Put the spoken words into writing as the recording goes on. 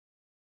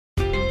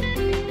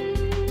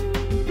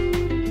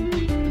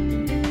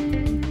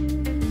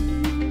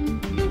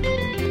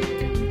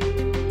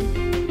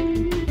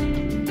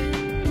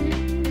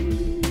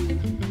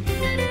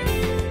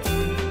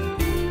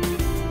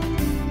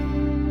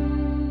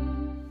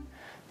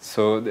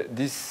So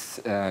this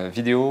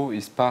video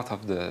is part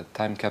of the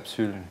time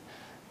capsule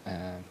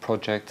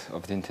project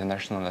of the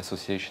International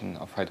Association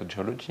of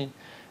Hydrogeology,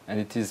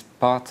 and it is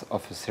part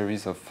of a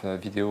series of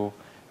video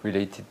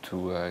related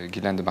to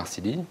Ghislain de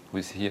Marsily, who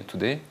is here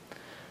today.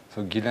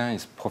 So Ghislain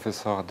is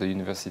professor at the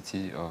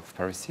University of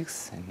Paris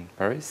 6 in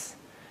Paris,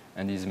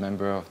 and is a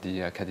member of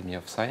the Academy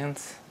of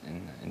Science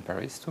in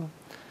Paris too.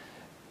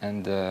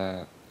 And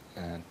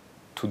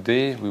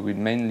today we will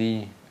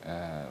mainly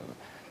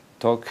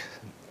talk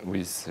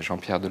with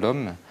Jean-Pierre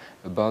Delhomme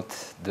about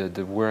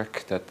the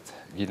work that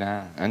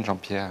Ghislain and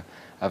Jean-Pierre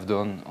have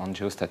done on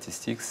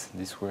geostatistics.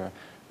 This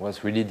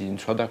was really the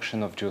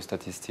introduction of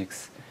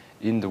geostatistics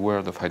in the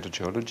world of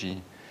hydrogeology.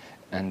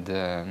 And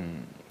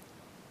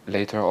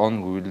later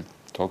on we will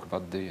talk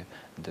about the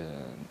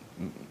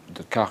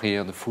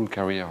career, the full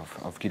career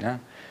of Ghislain.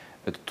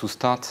 But to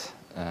start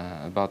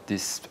about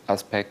this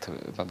aspect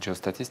about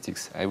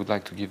geostatistics, I would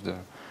like to give the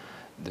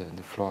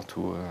floor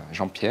to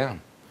Jean-Pierre,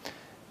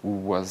 who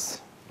was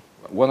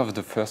one of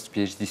the first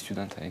PhD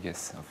students, I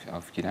guess,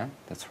 of Ghislain.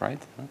 That's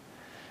right. Huh?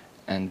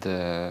 And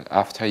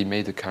after he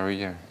made a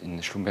career in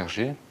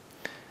Schlumberger,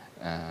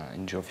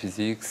 in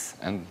geophysics,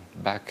 and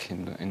back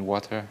in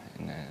water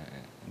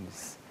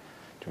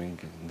during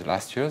the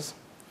last years.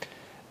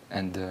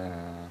 And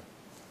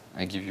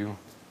I give you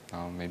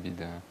now maybe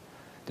the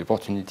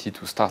opportunity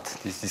to start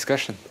this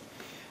discussion.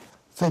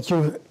 Thank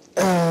you.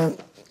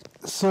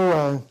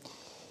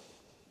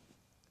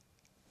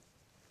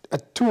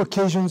 At two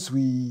occasions, I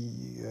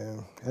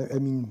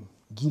mean,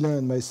 Ghislain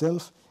and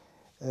myself,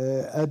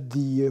 had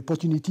the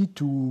opportunity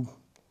to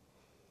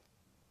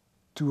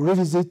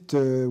revisit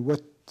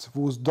what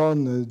was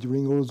done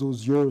during all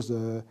those years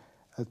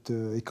at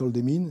École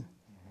des Mines.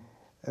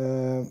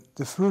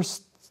 The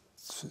first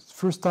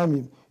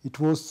time it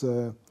was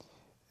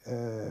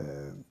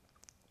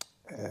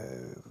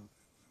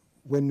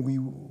when we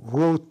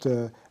wrote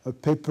a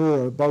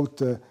paper about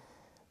the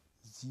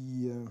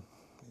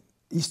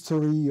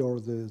history or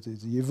the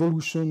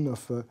evolution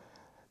of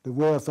the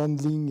way of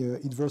handling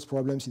inverse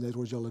problems in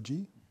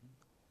hydrogeology.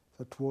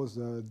 That was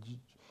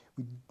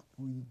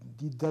we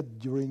did that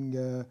during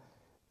the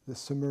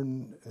summer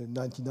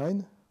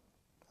 '99,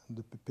 and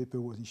the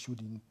paper was issued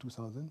in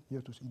 2000,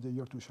 in the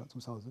year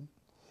 2000.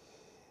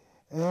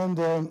 And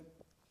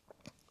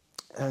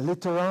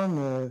later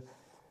on,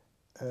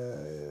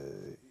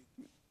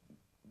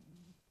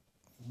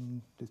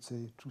 in, let's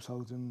say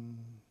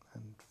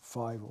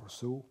 2005 or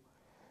so,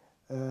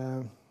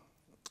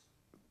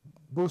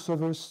 both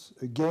of us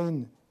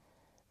again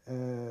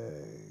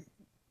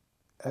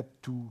had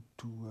to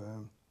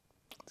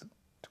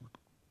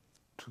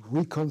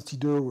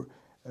reconsider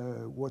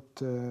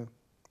what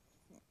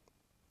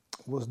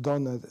was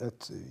done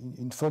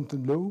in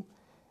Fontainebleau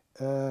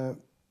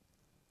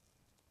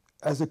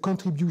as a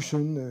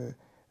contribution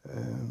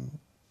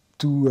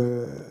to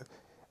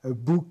a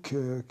book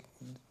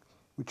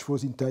which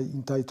was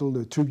entitled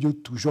A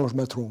Tribute to Georges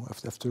Matron,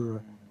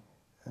 after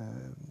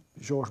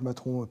Georges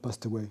Matron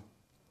passed away.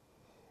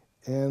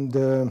 And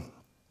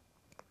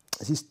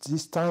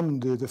this time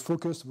the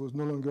focus was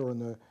no longer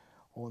on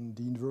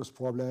the inverse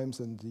problems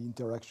and the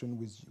interaction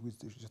with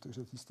the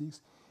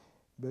statistics,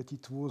 but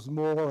it was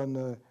more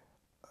on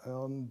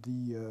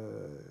the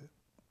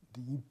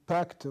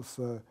impact of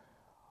the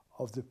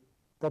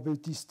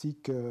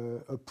probabilistic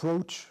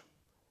approach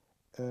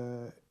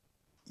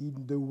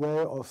in the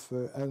way of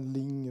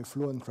handling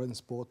flow and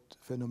transport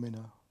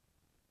phenomena,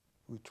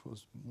 which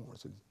was more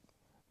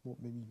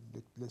maybe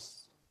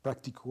less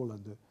practical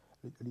and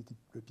a bit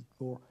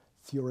more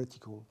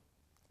theoretical.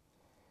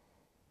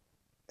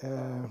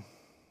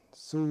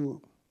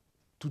 So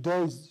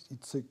today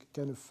it's a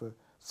kind of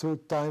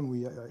third time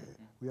we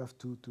have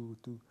to do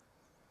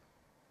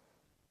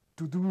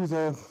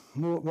the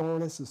more or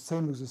less the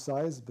same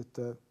exercise,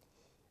 but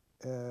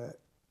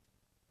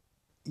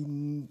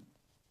in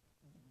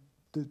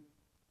the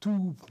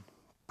two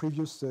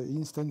previous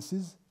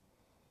instances,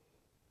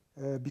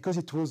 because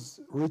it was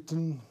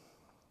written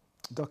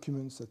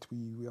documents that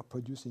we are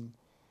producing,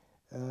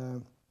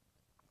 a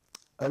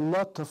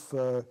lot of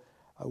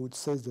I would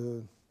say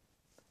the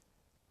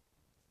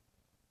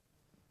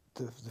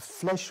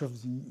flesh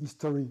of the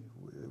history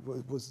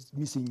was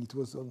missing. It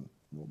was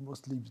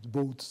mostly the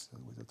boats.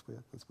 That's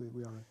where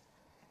we are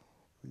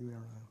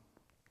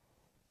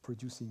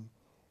producing,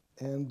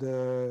 and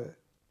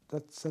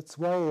that's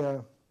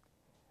why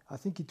I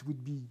think it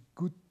would be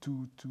good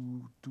to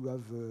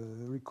have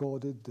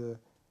recorded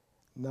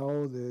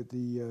now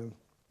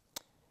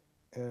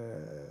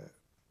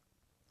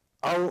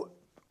how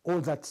all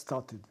that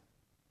started,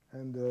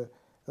 and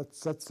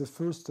that's the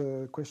first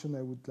question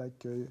I would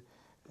like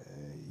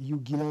you,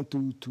 Ghislain,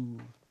 to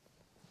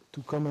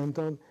comment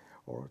on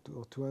or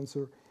to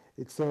answer.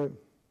 It's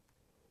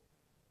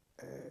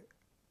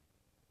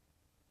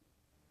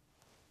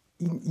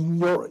in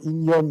your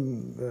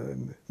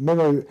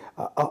memory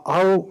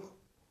how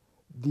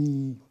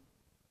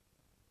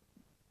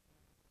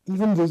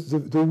even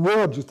the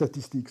word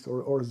geostatistics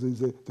or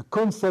the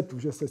concept of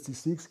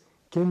geostatistics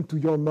came to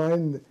your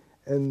mind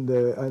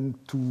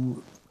and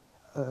to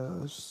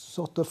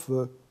sort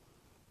of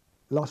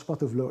large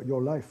part of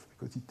your life,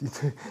 because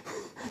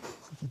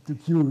it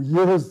took you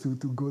years to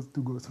go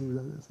through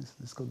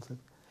this concept.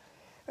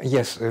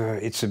 Yes,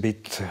 it's a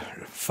bit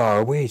far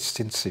away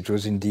since it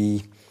was in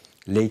the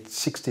late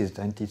 60s,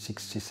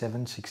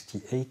 1967,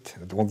 68,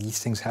 all these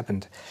things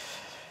happened.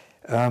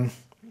 I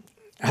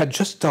had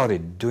just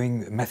started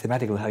doing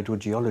mathematical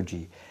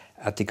hydrogeology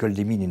at École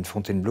des Mines in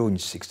Fontainebleau in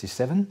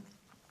 67.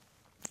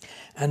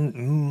 And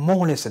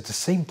more or less at the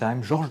same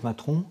time, Georges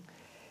Matron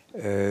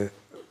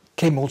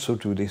came also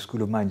to the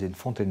School of Mines in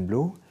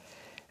Fontainebleau,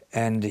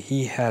 and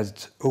he had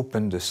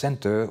opened a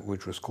center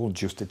which was called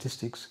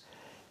geostatistics,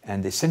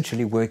 and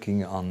essentially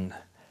working on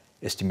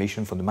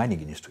estimation for the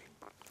mining industry.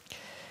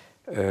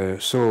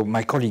 So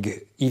my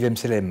colleague Yves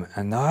Emselem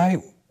and I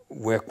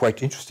were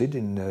quite interested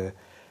in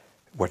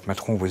what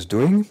Matron was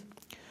doing.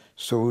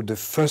 So the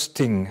first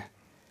thing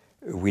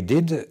we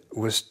did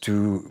was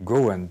to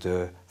go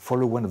and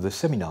follow one of the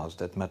seminars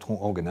that Matron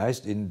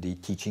organized in the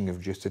teaching of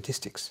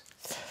geostatistics.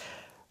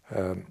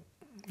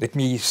 Let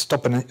me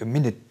stop a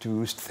minute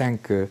to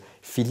thank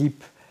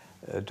Philippe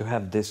to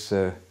have this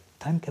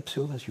time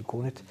capsule, as you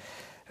call it,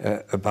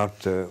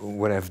 about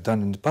what I've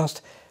done in the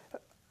past.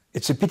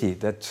 It's a pity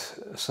that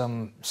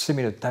some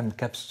similar time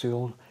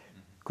capsule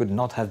could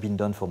not have been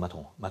done for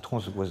Matron.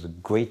 Matron was a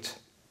great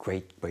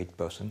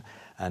person,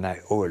 and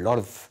I owe a lot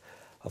of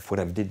what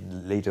I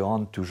did later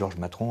on to Georges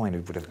Matron, and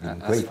it would have been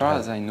great. As far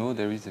as I know,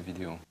 there is a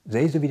video.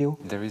 There is a video?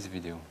 There is a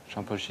video.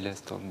 Jean-Paul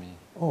Gilles told me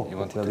he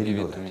wanted well, to give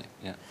it to me.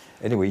 Yeah.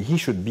 Anyway, he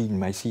should be in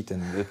my seat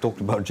and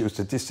talk about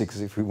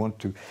geostatistics if we want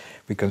to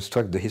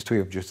reconstruct the history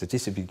of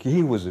geostatistics.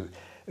 He was a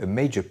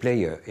major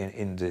player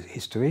in the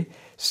history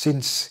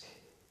since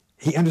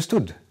he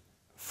understood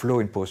flow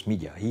in post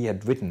media. He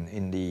had written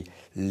in the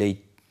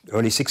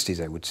early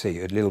 60s, I would say,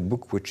 a little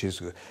book which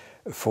is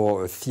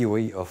for a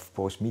theory of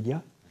post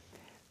media,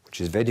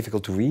 which is very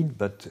difficult to read,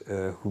 but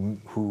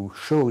who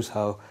shows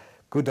how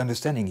good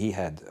understanding he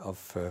had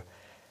of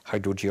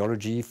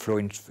hydrogeology, flow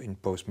in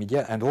post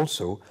media, and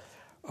also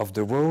of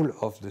the role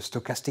of the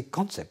stochastic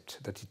concept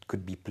that it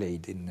could be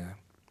played in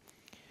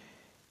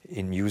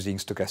using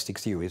stochastic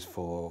theories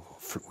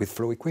with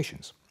flow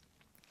equations.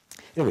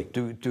 Anyway,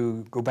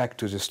 to go back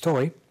to the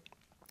story,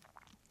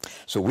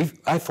 so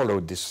I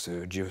followed this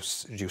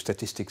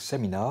geostatistics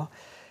seminar,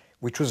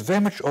 which was very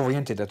much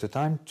oriented at the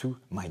time to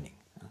mining.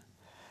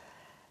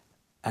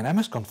 And I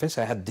must confess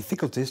I had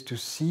difficulties to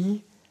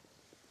see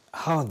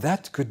how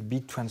that could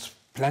be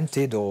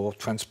transplanted or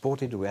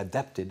transported or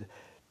adapted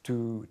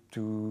to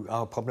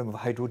our problem of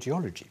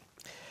hydrogeology.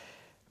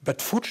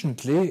 But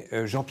fortunately,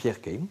 Jean-Pierre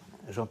came.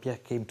 Jean-Pierre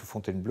came to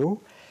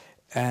Fontainebleau,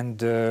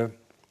 and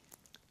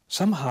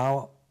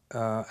somehow,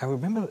 I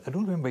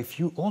don't remember if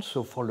you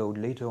also followed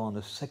later on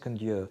the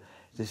second year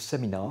this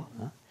seminar.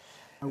 Huh?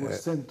 I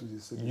was sent to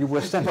this seminar. You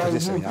were sent to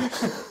this seminar.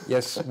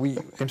 Yes,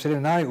 Emselem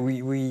and I,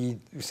 we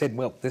said,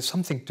 well, there's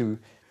something to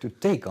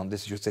take on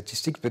this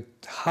geostatistics, but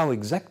how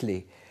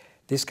exactly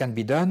this can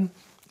be done?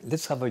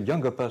 Let's have a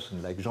younger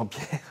person like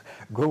Jean-Pierre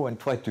go and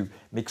try to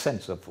make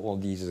sense of all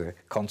these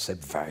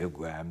concept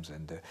variograms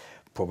and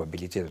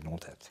probabilities and all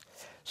that.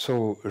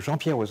 So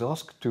Jean-Pierre was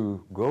asked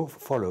to go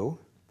follow,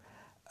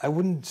 I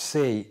wouldn't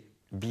say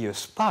be a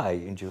spy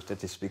in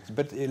geostatistics,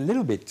 but a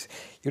little bit.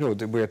 You know,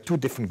 there were two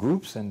different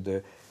groups, and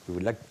we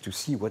would like to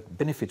see what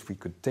benefit we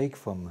could take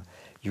from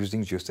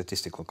using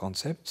geostatistical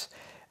concepts.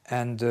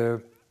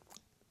 And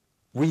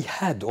we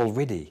had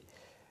already,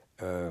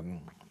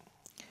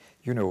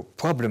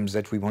 problems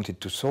that we wanted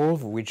to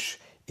solve, which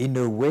in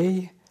a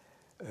way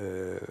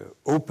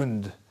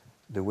opened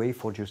the way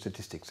for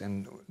geostatistics.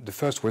 And the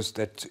first was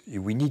that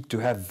we need to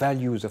have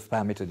values of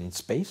parameters in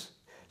space.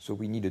 So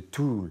we need a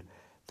tool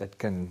that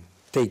can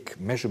take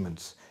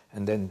measurements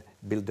and then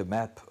build a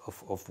map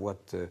of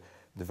what the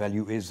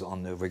value is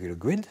on a regular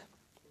grid.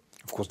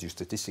 Of course,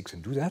 geostatistics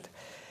can do that.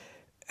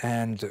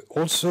 And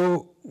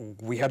also,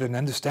 we had an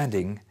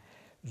understanding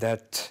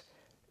that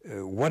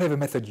whatever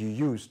method you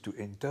use to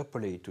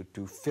interpolate,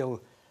 to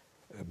fill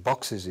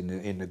boxes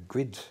in a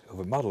grid of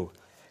a model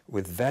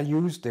with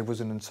values, there was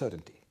an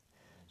uncertainty.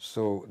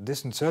 So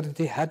this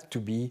uncertainty had to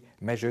be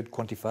measured,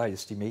 quantified,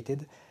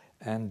 estimated.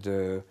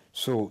 And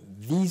so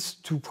these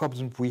two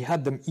problems, we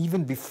had them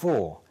even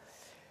before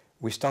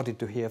we started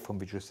to hear from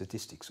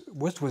geostatistics.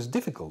 What was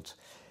difficult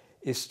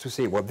is to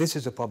say, well, this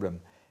is a problem,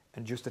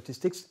 and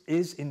geostatistics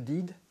is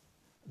indeed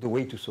the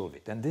way to solve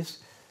it. And this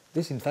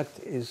in fact,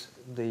 is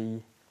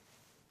the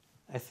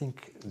mission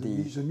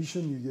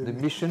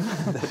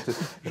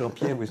that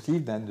Jean-Pierre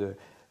received, and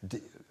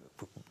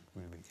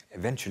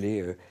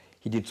eventually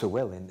he did so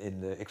well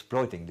in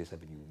exploiting this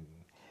avenue.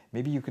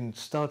 Maybe you can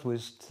start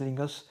with telling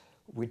us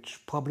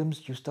which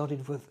problems you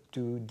started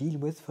to deal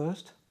with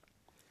first?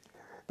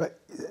 But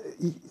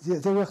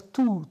there were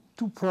two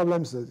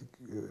problems that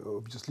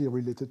obviously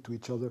related to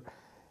each other.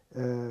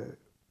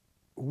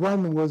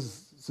 One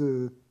was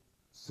the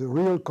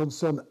real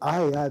concern I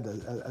had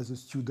as a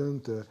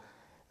student,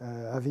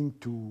 having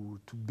to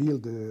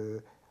build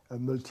a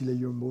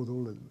multi-layer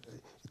model.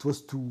 It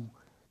was to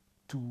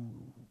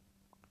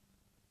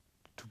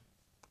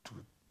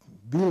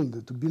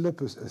build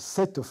up a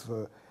set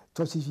of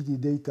transitivity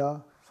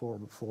data for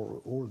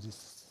all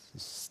this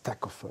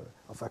stack of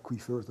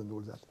aquifers and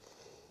all that.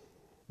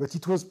 But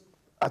it was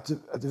at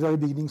the very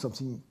beginning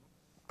something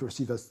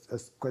perceived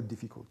as quite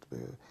difficult.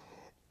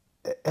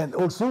 And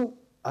also,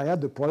 I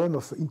had the problem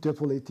of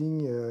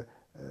interpolating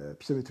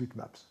piezometric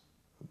maps.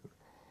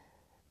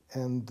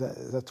 And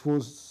that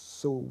was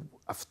so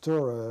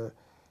after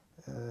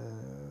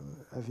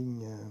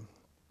having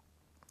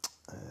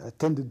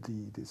attended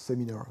the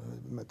seminar,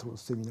 Matron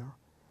seminar,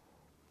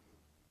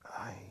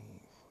 I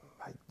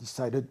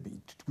decided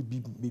it would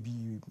be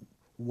maybe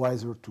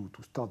wiser to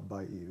start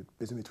by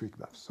piezometric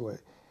maps. So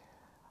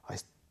I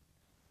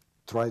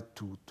tried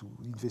to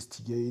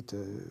investigate,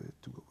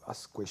 to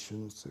ask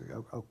questions,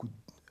 how could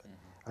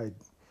I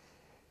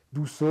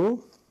do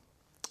so?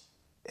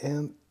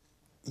 And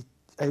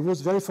I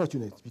was very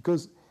fortunate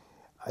because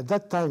at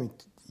that time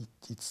it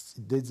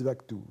dates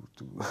back to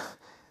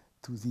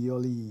the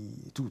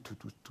early to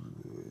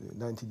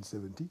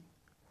 1970.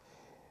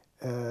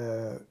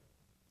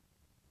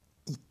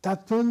 It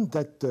happened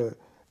that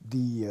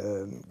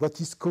what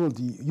is called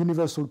the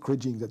universal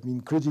kriging, that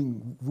means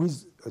kriging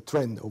with a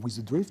trend or with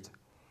a drift,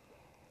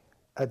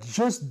 had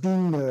just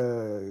been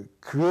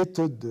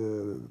created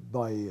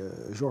by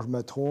Georges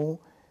Matron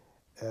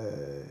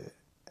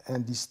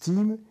and his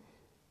team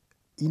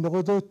in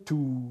order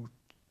to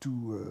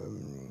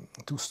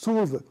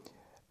solve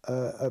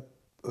a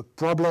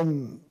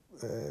problem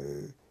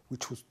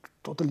which was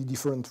totally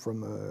different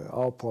from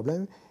our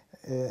problem,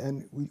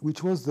 and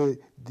which was the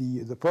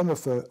problem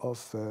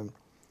of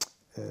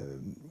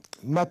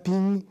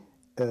mapping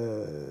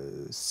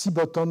sea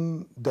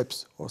bottom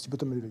depths or sea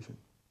bottom elevation.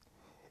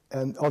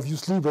 And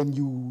obviously, when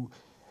you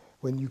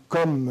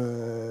come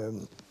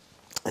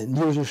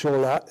near the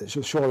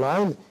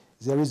shoreline,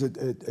 there is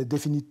a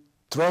definite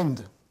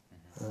trend.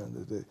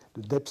 The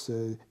depth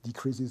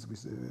decreases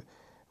with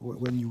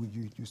when you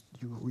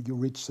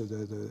reach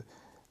the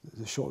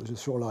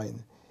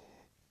shoreline.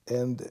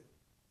 And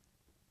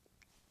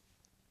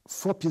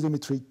for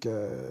piezometric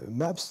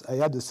maps, I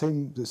had the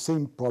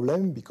same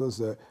problem because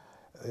of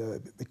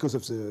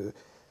the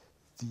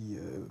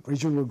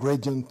regional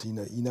gradient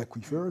in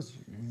aquifers.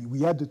 We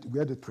had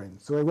a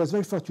trend. So I was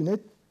very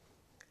fortunate.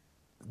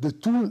 The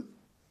tool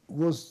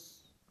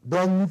was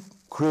brand new,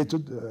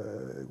 created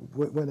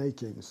when I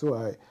came. So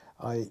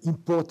I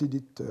imported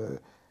it to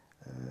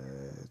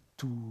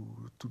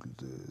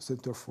the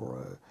Center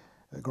for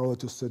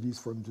Groundwater Studies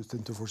from the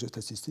Center for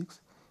Geostatistics,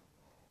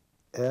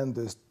 and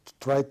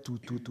tried to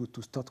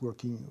start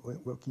working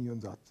on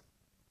that.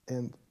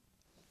 And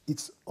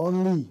it's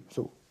only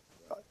so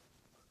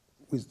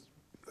with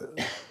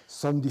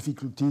some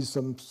difficulties,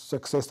 some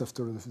success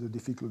after the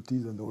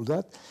difficulties and all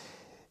that.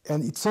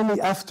 And it's only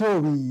after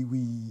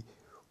we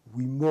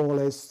more or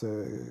less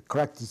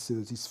cracked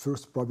this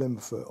first problem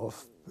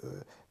of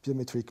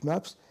piezometric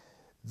maps,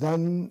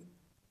 then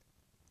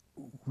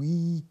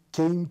we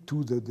came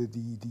to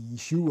the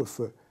issue of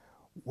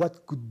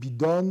what could be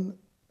done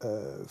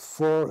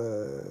for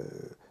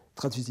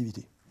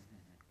transitivity.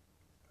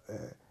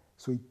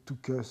 So it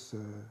took us,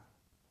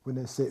 when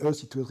I say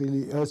us, it was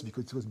really us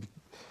because it was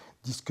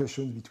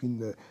discussions between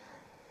the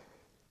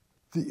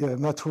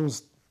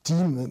Matron's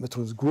team,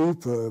 Matron's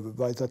group.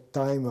 By that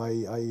time,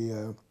 I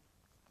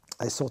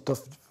sort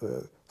of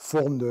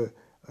formed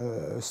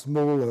a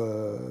small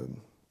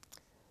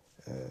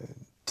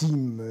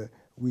team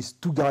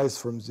with two guys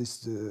from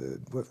this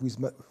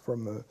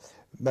from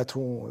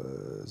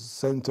Matron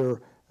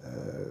Center,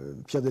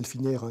 Pierre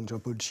Delphinaire and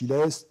Jean-Paul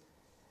Chiles,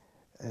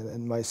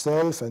 and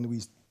myself, and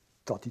we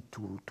started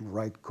to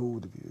write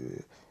code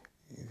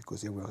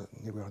because there were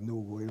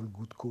no real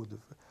good code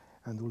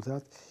and all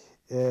that.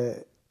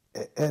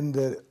 And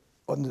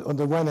on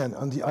the one hand,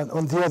 on the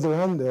other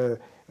hand, the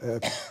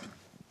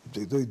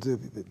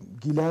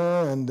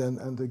Ghislain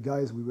and the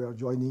guys we were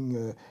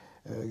joining.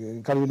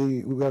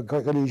 We were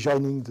gradually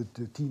joining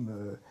the team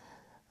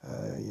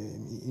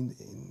in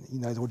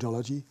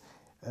hydrogeology.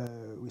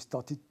 We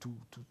started to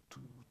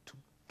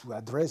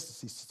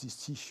address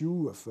this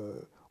issue of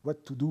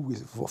what to do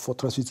for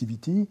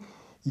transitivity.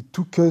 It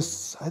took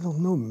us, I don't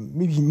know,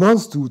 maybe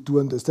months to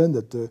understand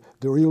that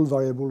the real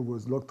variable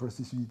was log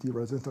transitivity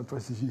rather than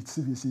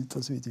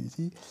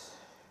transitivity.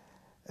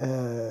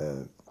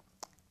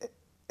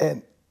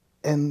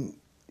 And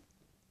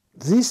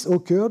this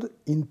occurred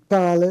in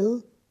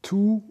parallel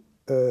to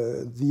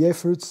the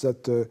efforts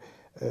that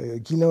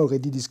Ghislain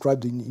already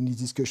described in his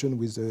discussion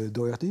with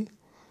Doherty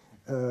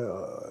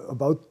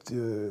about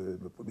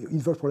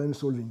inverse problem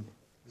solving.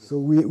 So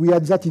we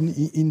had that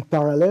in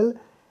parallel,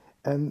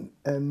 and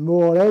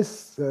more or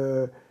less,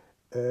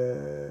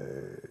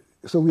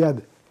 so we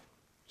had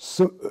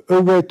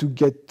a way to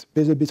get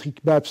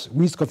piezometric maps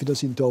with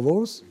confidence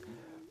intervals,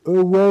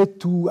 a way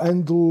to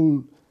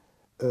handle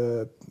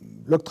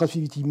log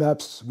transitivity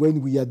maps when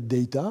we had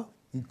data,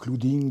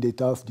 including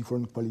data of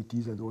different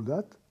qualities and all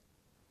that,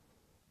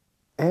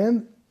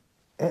 and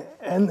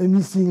and a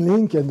missing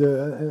link,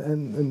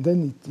 and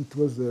then it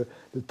was the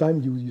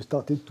time you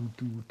started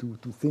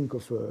to think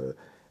of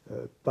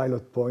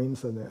pilot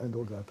points and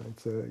all that.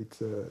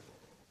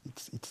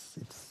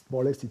 It's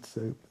more or less in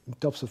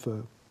terms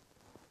of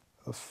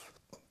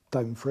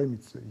time frame.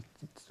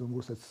 It's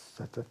almost at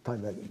that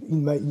time.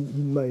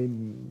 In my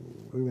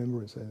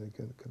remembrance, I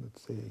cannot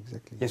say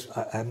exactly. Yes,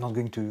 I'm not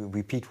going to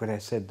repeat what I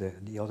said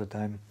the other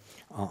time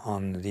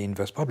on the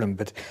inverse problem,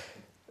 but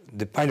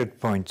the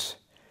pilot points,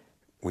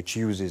 which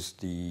uses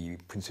the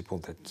principle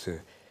that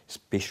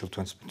spatial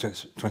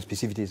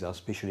transmissivities are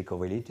spatially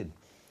correlated,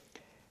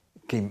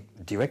 came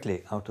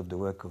directly out of the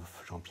work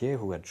of Jean-Pierre,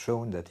 who had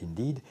shown that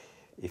indeed,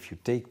 if you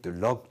take the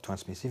log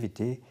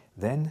transmissivity,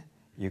 then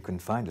you can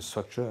find a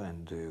structure,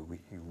 and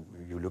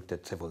you looked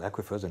at several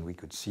aquifers, and we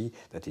could see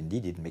that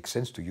indeed it makes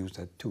sense to use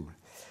that tool.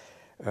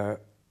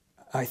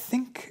 I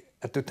think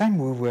at the time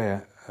we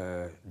were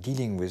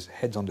dealing with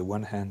heads on the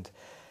one hand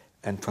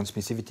and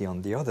transmissivity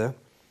on the other,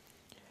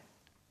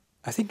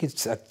 I think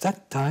it's at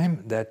that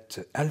time that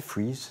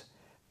Alfries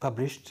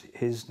published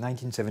his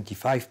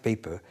 1975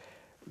 paper,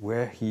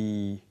 where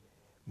he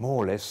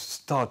more or less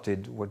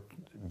started what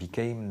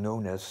became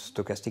known as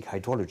stochastic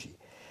hydrology,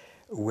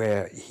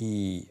 where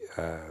he,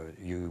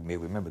 you may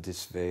remember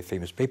this very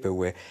famous paper,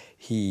 where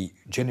he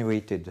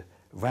generated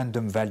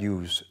random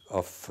values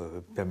of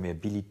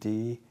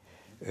permeability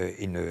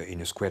in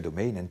a square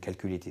domain and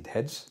calculated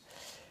heads.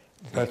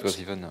 But it was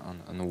even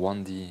on a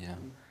 1D.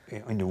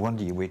 In a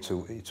 1D way,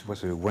 so it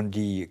was a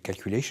 1D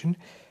calculation,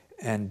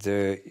 and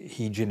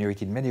he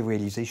generated many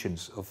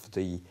realizations of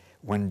the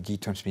 1D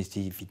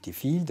transmissivity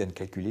field and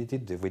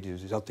calculated the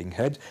resulting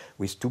head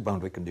with two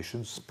boundary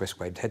conditions,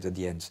 prescribed heads at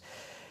the ends.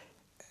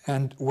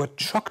 And what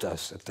shocked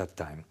us at that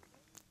time,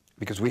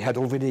 because we had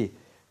already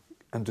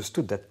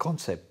understood that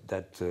concept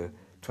that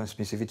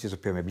transmissivities or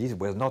permeabilities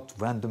were not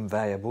random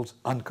variables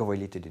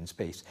uncorrelated in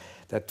space,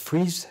 that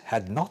Fries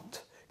had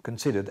not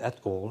considered at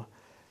all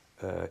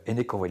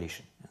any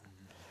correlation.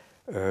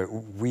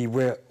 We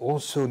were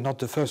also not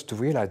the first to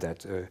realize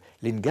that.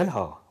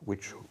 Gelhard,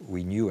 which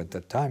we knew at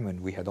that time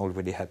and we had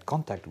already had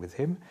contact with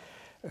him,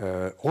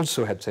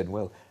 also had said,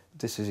 well,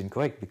 this is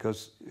incorrect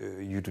because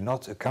you do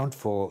not account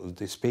for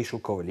the spatial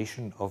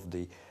correlation of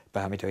the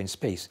parameter in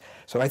space.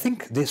 So I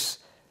think this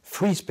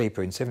Fries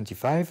paper in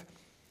 '75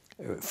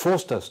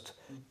 forced us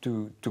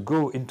to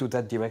go into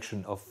that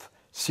direction of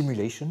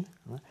simulation,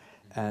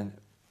 and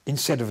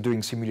instead of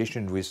doing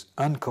simulation with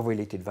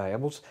uncorrelated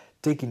variables,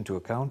 take into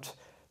account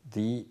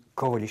the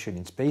correlation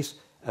in space.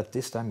 At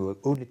this time we were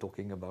only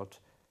talking about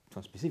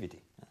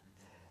transmissivity.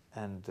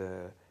 And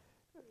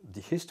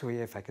the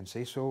history, if I can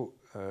say so,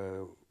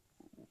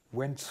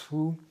 went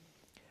through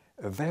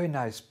a very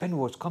nice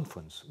Penrose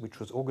conference, which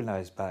was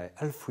organized by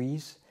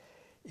Alfries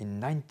in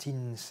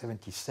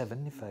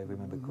 1977, if I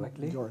remember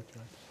correctly,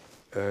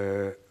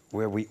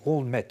 where we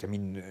all met. I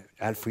mean,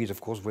 Alfries,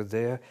 of course, was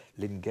there,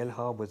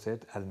 Gelhard was there,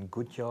 Alan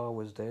Goodyear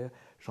was there,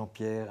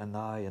 Jean-Pierre and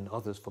I and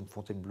others from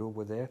Fontainebleau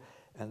were there,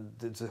 and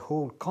the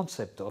whole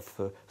concept of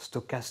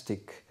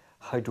stochastic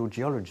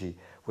hydrogeology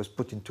was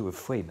put into a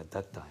frame at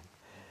that time.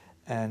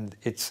 And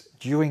it's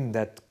during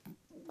that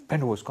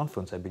Penrose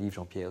conference, I believe,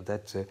 Jean-Pierre,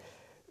 that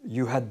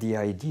you had the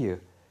idea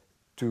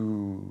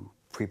to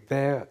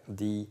prepare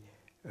the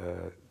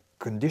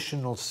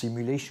conditional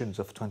simulations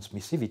of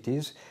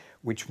transmissivities,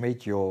 which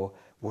made your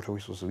water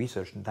resource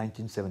research in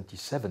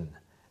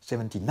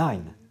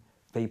 1979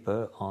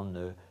 paper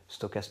on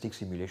stochastic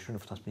simulation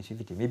of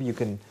transmissivity. Maybe you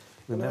can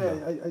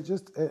remember.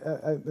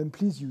 I'm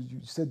pleased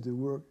you said the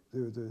word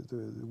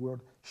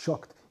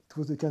shocked. It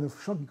was a kind of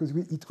shock because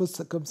it was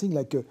something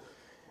like a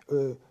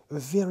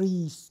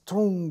very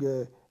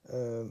strong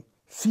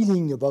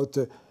feeling about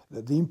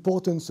the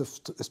importance of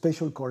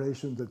spatial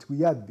correlation that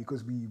we had,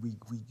 because we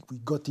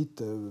got it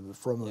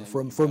from the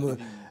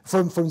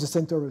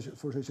Center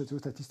for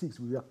Geostatistics.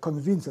 We were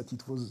convinced that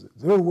it was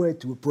the way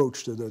to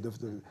approach the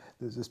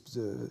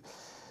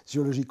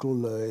geological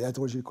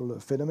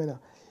hydrological phenomena,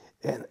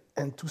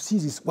 and to see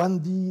this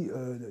 1D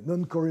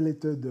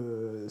non-correlated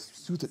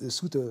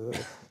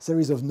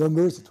series of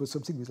numbers, it was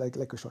something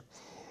like a shock.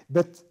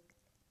 But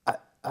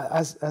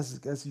as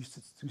you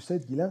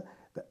said, Ghislain,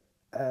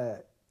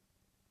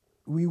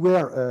 we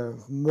were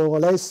more or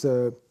less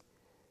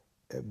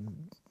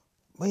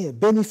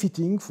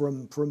benefiting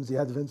from the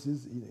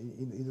advances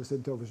in the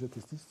Center of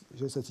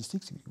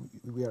Geostatistics.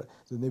 We are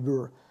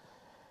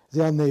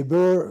their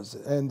neighbors,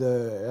 and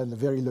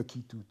very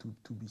lucky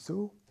to be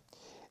so.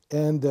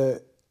 And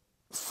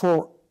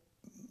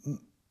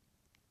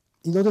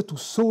in order to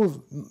solve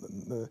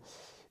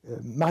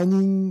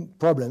mining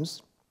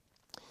problems,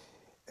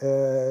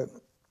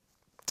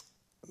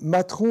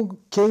 Matron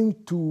came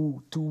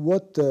to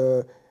what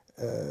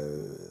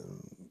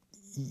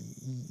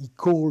he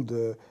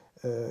called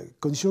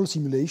conditional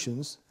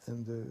simulations,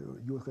 and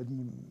you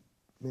already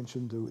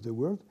mentioned the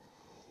word,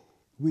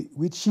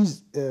 which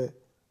is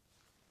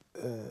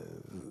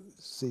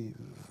say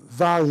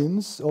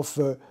variants of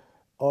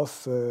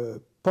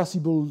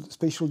possible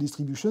spatial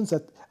distributions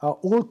that are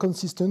all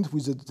consistent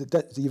with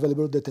the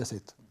available data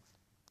set.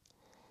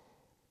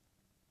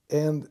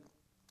 And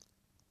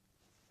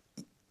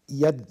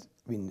he had,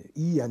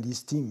 he and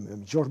his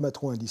team, Georges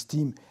Matron and his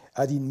team,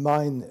 had in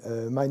mind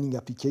mining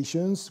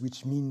applications,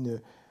 which mean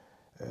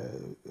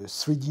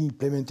 3D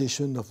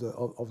implementation of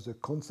the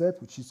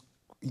concept, which is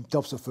in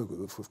terms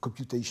of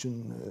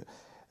computation.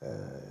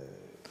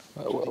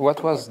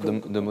 What was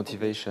the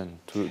motivation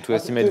to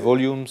estimate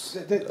volumes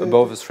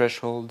above a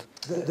threshold?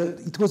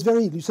 It was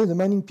very, you say the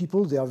mining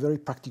people, they are very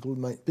practically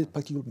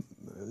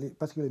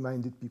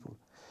minded people.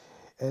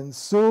 And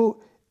so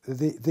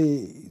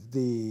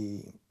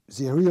they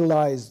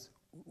realized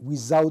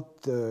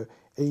without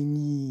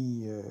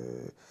any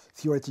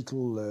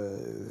theoretical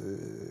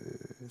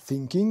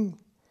thinking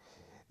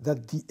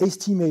that the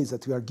estimates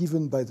that were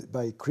given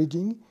by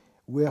Kriging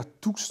were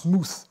too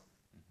smooth.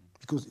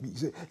 Because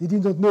they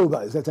did not know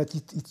that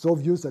it's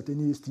obvious that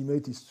any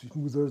estimate is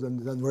smoother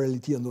than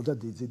reality and all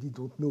that. They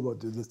didn't know about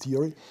the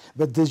theory,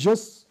 but they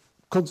just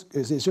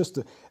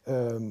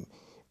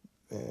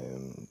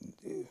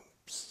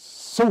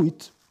saw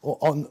it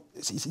on.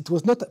 It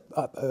was not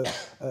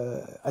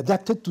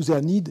adapted to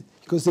their need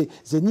because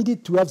they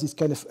needed to have this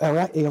kind of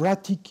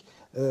erratic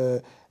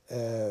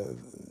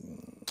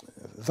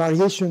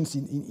variations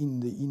in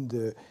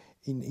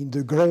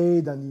the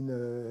grade and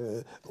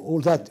in all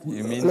that.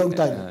 You mean long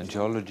time.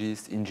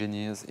 Geologists,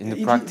 engineers, in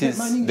the practice,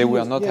 they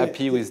were not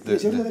happy with the...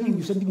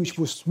 Something which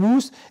was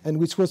smooth and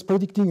which was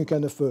predicting a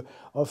kind of a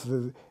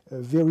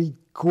very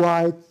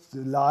quiet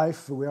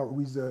life where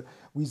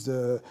with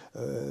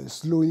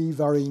slowly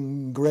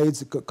varying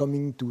grades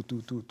coming to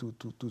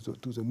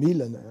the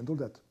mill and all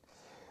that.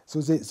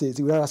 So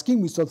they were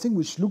asking with something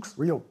which looks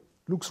real.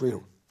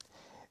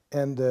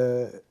 And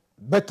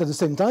but at the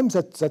same time,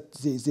 that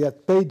they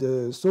had paid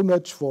so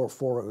much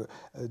for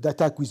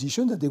data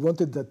acquisition that they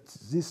wanted that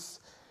this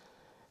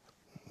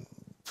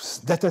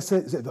data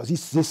set,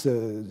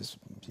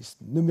 this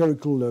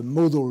numerical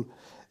model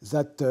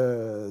that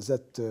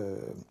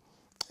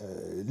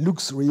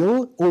looks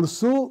real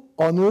also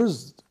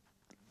honors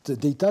the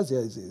data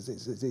they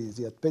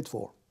had paid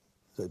for.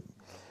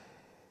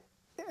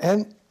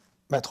 And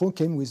Matron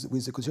came with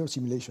the conditional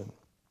simulation.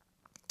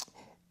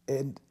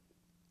 And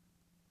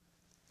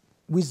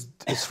with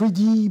a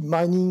 3D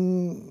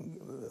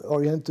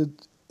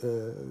mining-oriented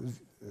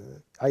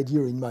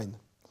idea in mind.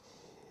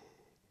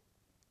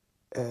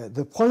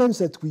 The problems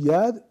that we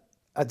had,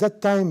 at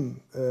that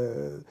time,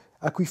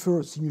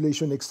 aquifer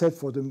simulation, except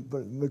for the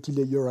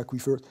multi-layer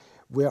aquifers,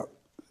 were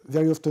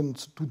very often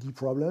 2D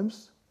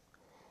problems.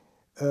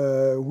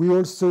 We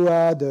also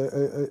had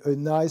a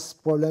nice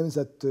problem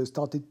that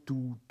started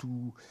to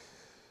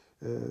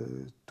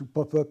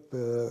pop up,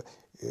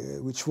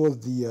 which was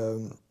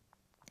the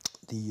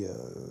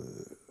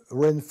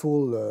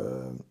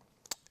rainfall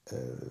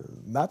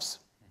maps.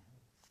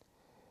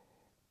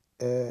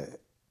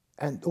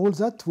 And all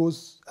that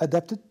was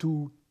adapted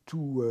to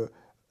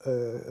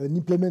an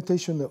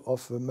implementation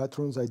of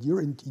Matron's idea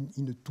in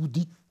a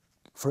 2D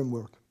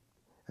framework.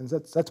 And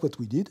that's what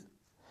we did.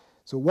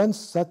 So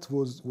once that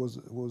was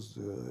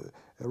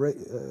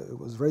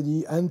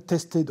ready and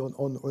tested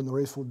on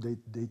rainfall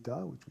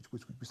data, which we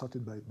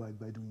started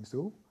by doing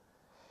so,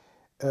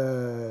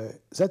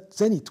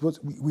 then it was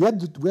we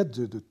had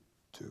the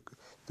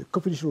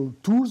computational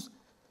tools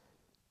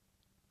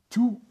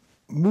to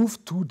move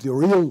to the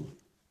real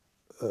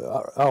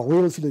our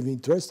real field of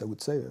interest, I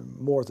would say,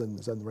 more than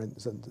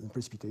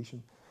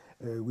precipitation,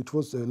 which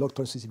was log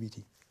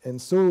transmissibility. And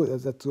so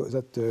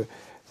that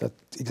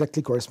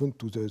exactly corresponds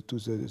to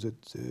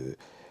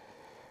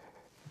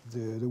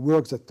the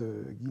work that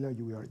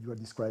Ghislain you are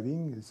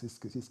describing.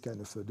 This kind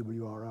of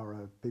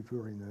WRR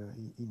paper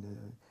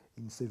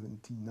in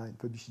 79,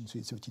 published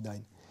in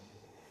 79.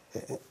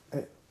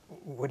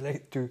 Would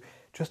like to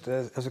just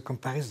as a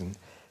comparison,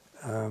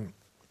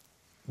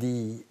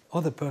 the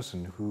other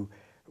person who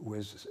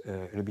was a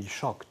little bit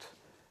shocked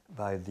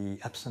by the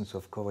absence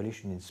of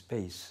correlation in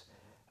space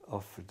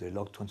of the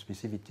log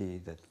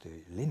transmissivity that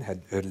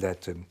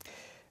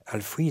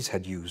Alfries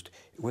had used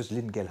was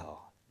Lynn Gellhard.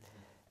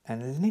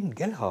 And Lynn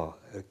Gellhard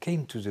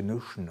came to the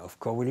notion of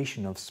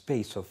correlation of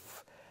space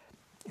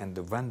and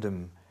the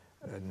random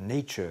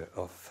nature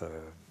of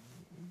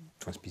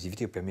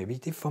transmissivity or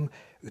permeability from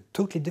a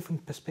totally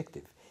different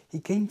perspective. He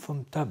came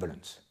from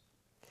turbulence.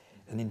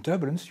 And in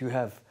turbulence you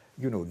have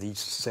these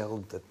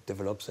cells that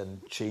develops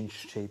and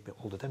change shape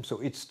all the time.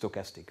 So it's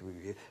stochastic.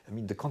 I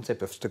mean, the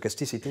concept of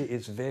stochasticity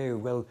is very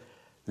well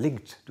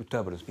linked to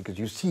turbulence because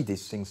you see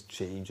these things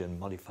change and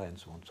modify and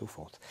so on and so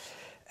forth.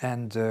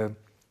 And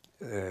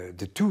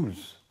the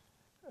tools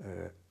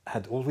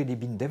had already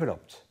been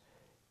developed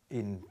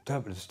in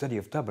the study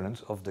of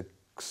turbulence of the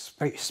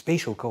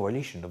spatial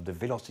correlation of the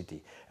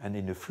velocity. And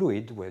in a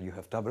fluid where you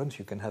have turbulence,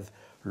 you can have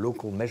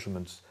local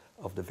measurements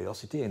of the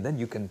velocity, and then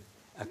you can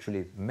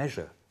actually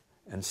measure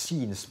and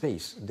see in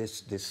space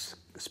this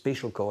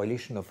spatial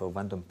correlation of a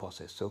random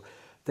process. So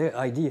their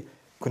idea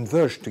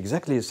converged to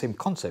exactly the same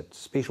concept,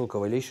 spatial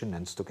correlation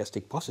and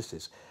stochastic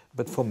processes,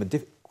 but from a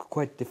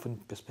quite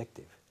different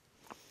perspective.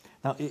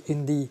 Now,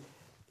 in the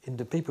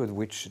paper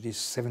which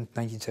this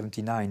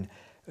 1979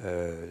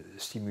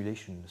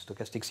 simulation,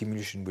 stochastic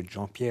simulation, which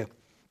Jean-Pierre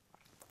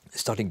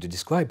is starting to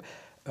describe,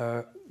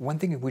 one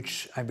thing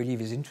which I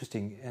believe is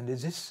interesting, and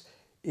this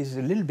is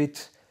a little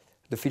bit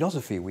the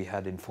philosophy we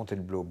had in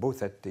Fontainebleau,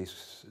 both at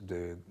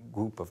the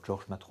group of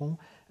Georges Matron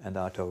and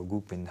at our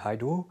group in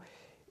Hydro,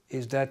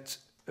 is that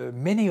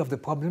many of the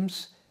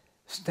problems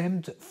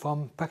stemmed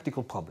from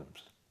practical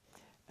problems.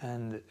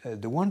 And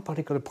the one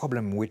particular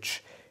problem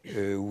which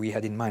we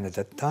had in mind at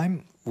that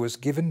time was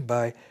given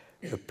by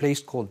a place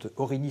called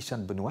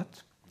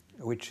Origny-Sainte-Benoîte,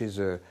 which is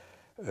a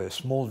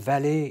small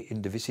valley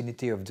in the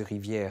vicinity of the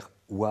Rivière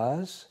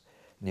Oise,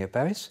 near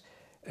Paris.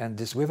 And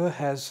this river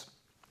has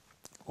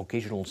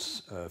occasional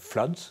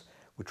floods,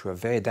 which were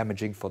very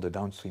damaging for the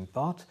downstream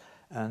part.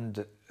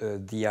 And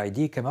the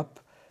idea came up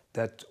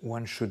that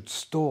one should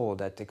store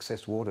that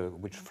excess water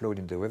which flowed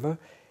in the river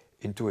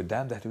into a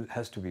dam that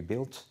has to be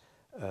built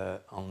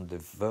on the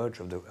verge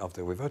of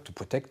the river to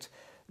protect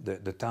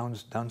the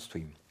towns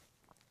downstream.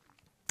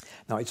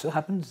 Now, it so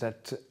happens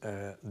that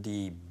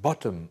the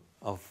bottom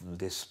of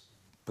this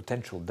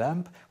potential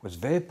dam was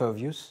very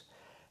pervious,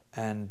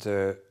 and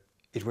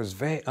it was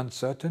very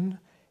uncertain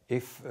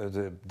if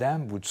the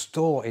dam would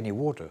store any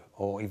water,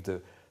 or if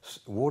the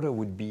water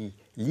would be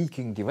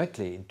leaking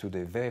directly into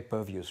the very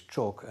pervious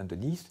chalk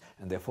underneath,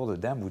 and therefore the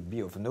dam would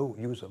be of no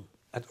use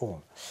at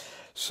all.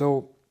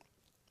 So,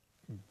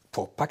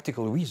 for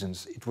practical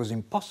reasons, it was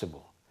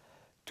impossible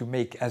to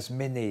make as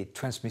many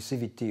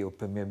transmissivity or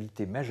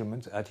permeability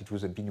measurements as it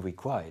was been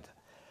required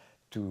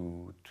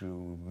to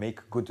make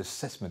a good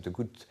assessment, a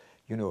good,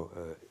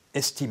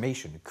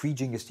 estimation, a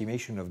Kriging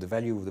estimation of the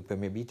value of the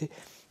permeability.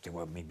 There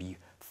were maybe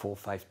 4,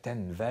 5,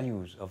 10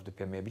 values of the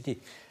permeability.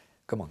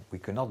 Come on, we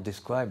cannot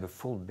describe a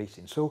full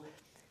basin. So,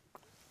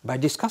 by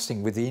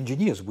discussing with the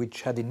engineers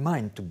which had in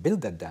mind to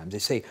build that dam, they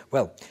say,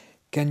 well,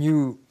 can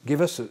you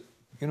give us a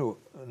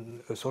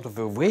sort of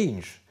a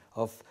range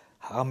of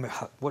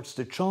what's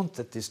the chance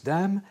that this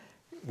dam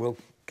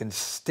can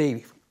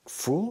stay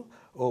full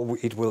or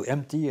it will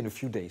empty in a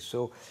few days?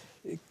 So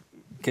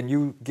can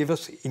you give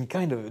us in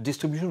kind of a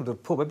distribution of the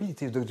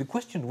probabilities? The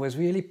question was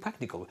really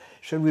practical.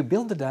 Shall we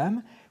build the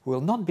dam? We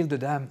will not build the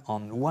dam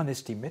on one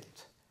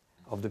estimate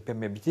of the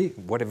permeability,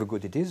 whatever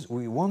good it is.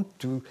 We want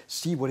to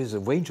see what is the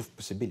range of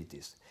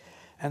possibilities.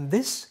 And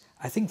this,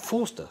 I think,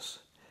 forced us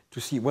to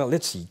see, well,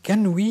 let's see,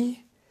 can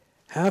we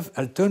have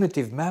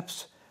alternative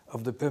maps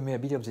of the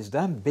permeability of this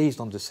dam based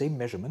on the same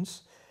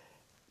measurements,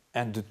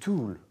 and the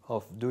tool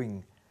of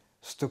doing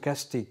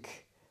stochastic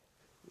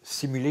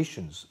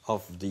simulations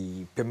of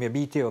the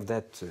permeability of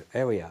that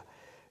area,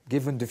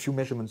 given the few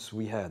measurements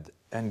we had,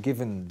 and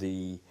given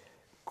the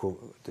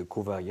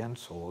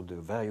covariance or the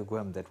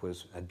variogram that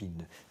had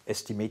been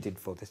estimated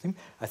for testing.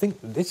 I think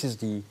this is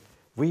the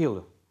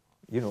real,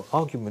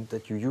 argument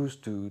that you use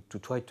to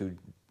try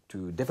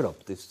to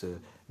develop this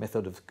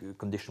method of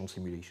conditional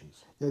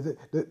simulations. Yeah,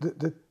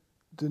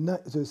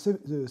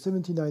 the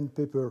 79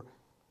 paper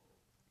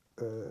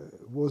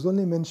was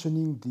only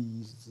mentioning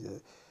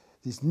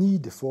this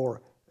need for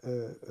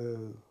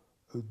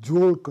a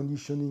dual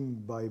conditioning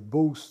by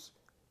both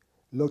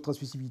log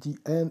transmissivity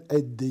and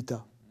head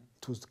data.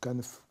 It was the kind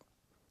of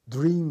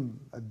dream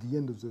at the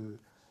end of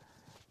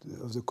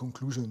the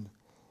conclusion.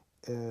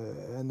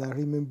 And I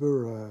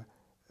remember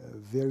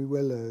very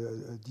well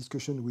a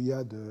discussion we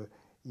had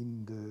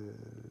in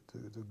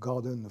the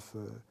garden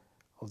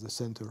of the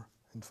center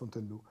in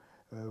Fontainebleau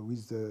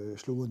with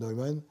Shlomo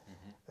Neumann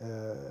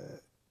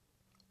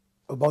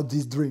about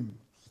this dream.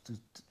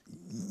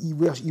 He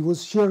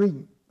was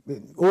sharing,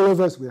 all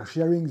of us were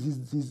sharing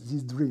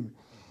this dream.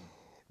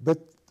 But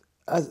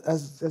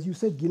as you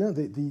said,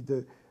 Ghislain,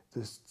 the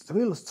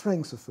real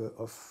strength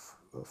of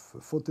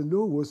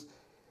Fontainebleau was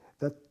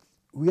that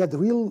we had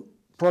real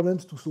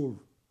problems to solve.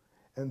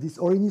 And this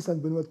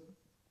Origny-Sainte-Benoîte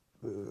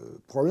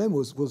problem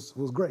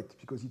was great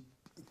because it.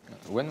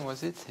 When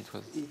was it?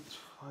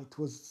 It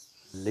was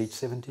late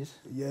 70s.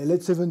 Yeah,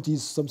 late 70s,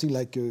 something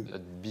like.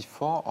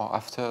 Before or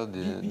after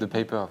the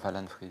paper of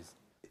Alan Fries?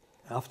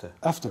 After.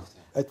 After.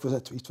 It was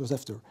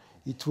after.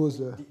 It was.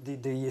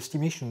 The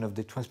estimation of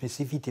the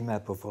transmissivity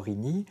map of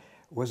Origny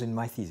was in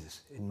my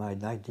thesis. In my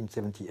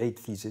 1978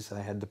 thesis,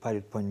 I had the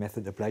pilot point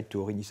method applied to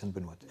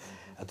Origny-Sainte-Benoîte.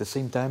 At the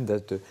same time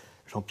that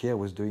Jean-Pierre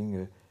was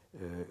doing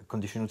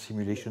conditional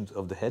simulations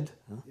of the head.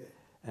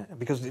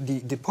 Because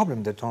the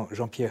problem that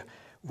Jean-Pierre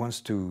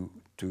wants to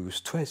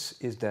stress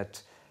is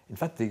that, in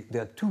fact,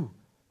 there are two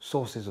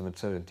sources of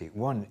uncertainty.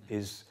 One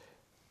is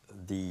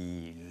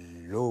the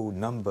low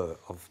number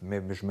of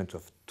measurement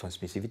of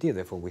transmissivity,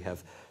 therefore we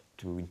have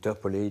to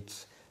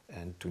interpolate,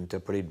 and to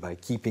interpolate by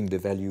keeping the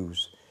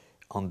values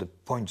on the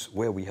points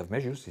where we have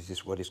measures. This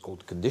is what is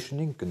called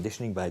conditioning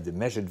by the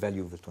measured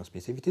value of the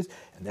transmissivities,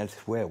 and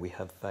elsewhere we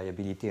have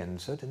variability and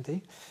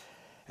uncertainty.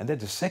 And then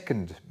the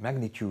second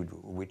magnitude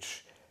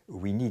which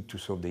we need to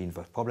solve the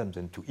inverse problems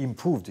and to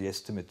improve the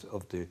estimate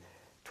of the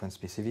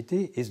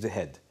transmissivity is the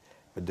head.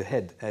 But the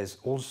head has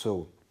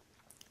also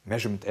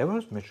measurement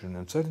errors, measurement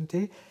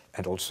uncertainty,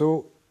 and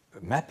also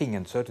mapping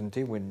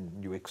uncertainty when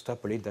you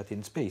extrapolate that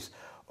in space.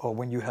 Or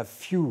when you have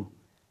few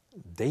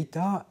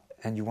data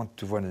and you want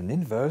to run an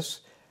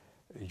inverse,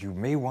 you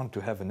may want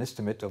to have an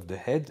estimate of the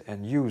head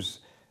and use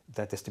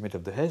that estimate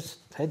of the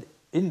head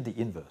in the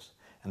inverse.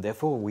 And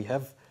therefore, we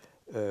have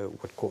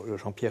what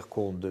Jean-Pierre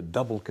called the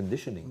double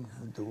conditioning.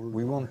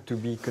 We want to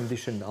be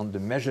conditioned on the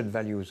measured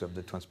values of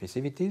the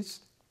transmissivities,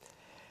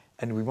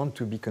 and we want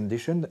to be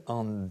conditioned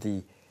on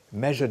the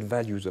measured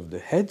values of the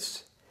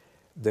heads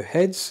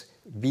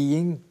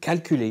being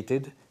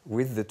calculated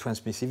with the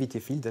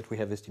transmissivity field that we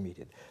have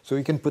estimated. So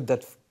you can put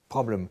that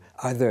problem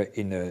either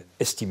in an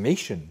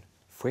estimation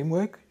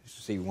framework,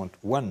 so you want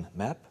one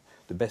map,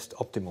 the best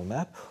optimal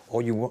map,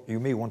 or you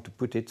may want to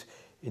put it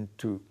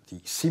into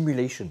the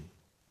simulation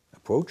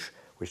approach,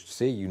 which to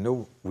say,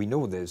 we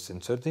know there's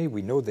uncertainty,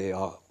 we know there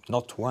are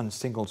not one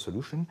single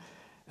solution,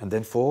 and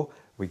therefore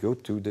we go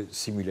to the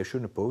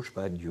simulation approach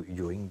by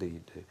using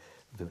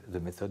the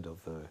method of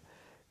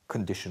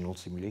conditional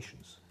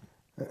simulations.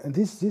 And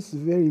this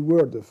very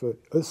word of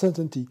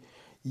uncertainty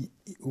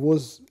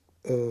was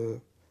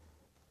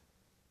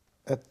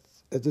at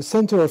the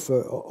center of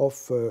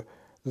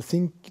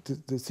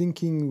the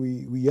thinking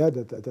we had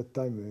at that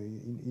time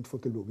in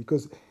Fontainebleau,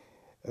 because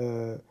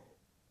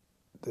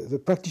the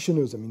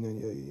practitioners, I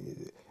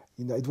mean,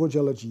 in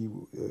hydrogeology,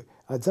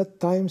 at that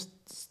time,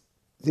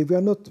 they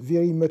were not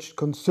very much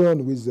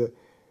concerned with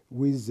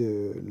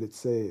let's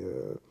say,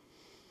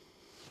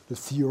 the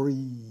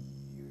theory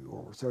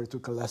or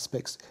theoretical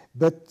aspects.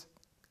 But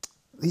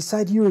this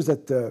idea is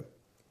that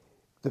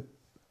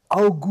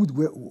how good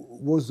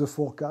was the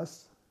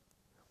forecast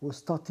was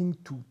starting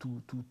to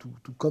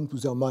come to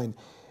their mind,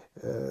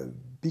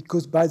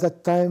 because by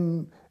that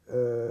time,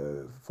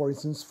 for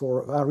instance,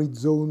 for arid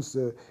zones,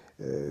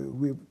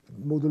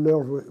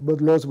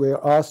 modelers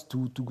were asked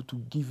to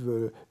give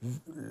a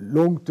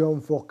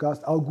long-term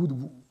forecast. How good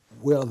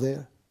were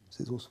there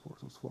those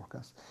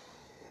forecasts?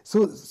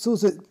 So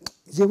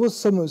there was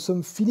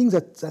some feeling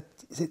that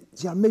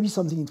there may be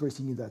something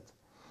interesting in that,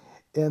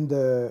 and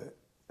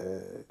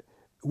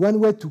one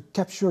way to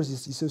capture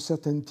this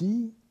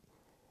uncertainty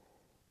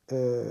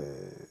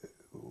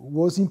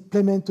was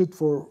implemented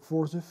for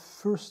the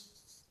first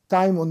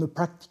time on a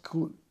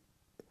practical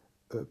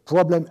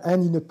problem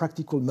and in a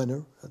practical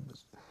manner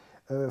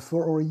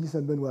for Aurélis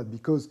and Benoît,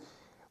 because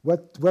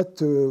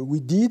what we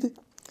did,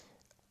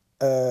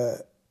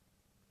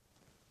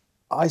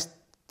 I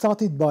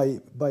started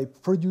by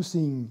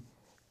producing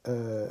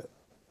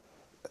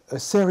a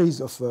series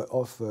of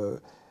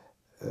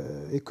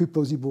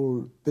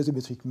equiplausible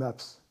bathymetric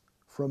maps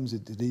from the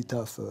data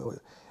of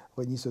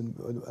Aurélis and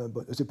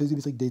the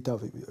bathymetric data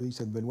of Aurélis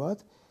and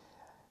Benoît,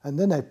 and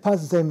then I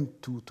passed them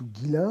to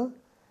Ghislain,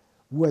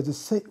 who had the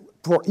same,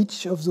 for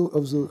each of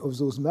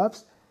those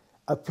maps,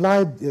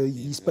 applied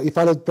his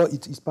pilot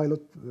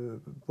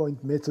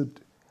point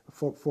method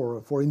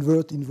for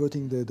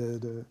inverting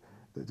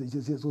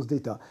those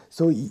data.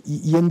 So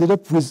he ended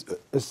up with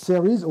a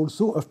series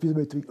also of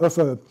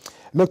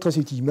log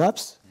transmissibility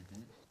maps,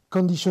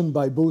 conditioned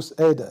by both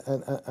head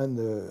and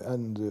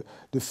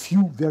the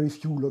very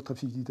few log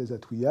transmissibility data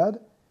that we had,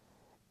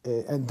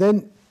 and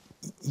then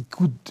he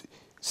could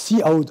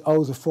see how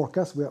the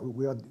forecasts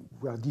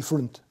were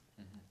different.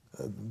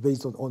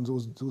 Based on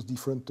those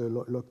different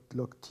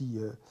log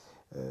T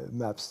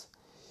maps.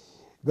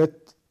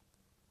 But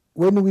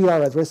when we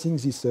are addressing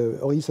this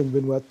Aurélis and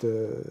Benoît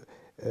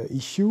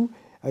issue,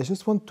 I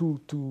just want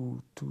to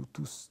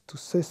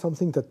say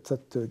something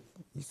that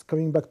is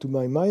coming back to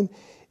my mind,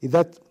 is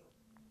that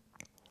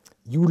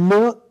you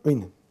learn,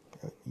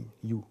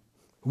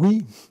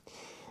 we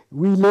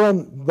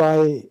learn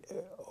by,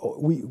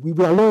 we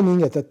were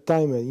learning at that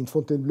time in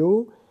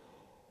Fontainebleau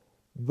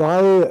by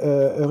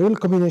a real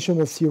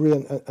combination of theory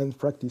and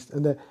practice.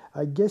 And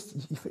I guess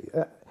if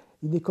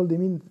in École des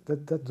Mines,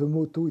 that the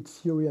motto, it's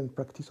theory and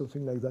practice,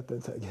 something like that,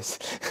 I guess.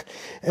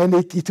 And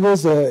it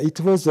was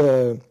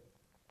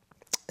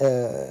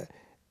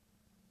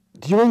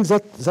during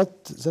that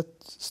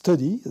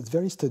study, that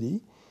very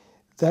study,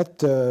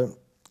 that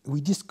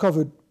we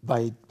discovered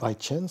by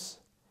chance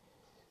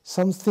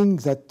something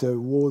that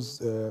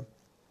was,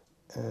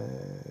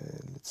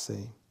 let's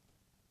say,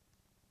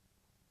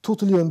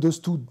 totally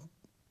understood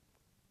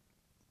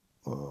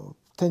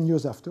 10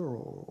 years after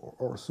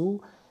or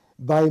so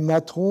by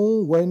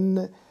Matron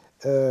when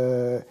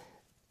a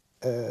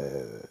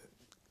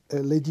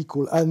lady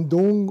called Anne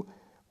Dong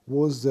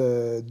was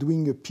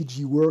doing a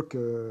PG work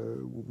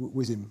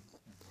with him.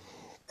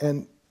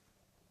 And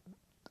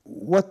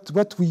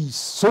what we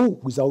saw,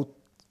 without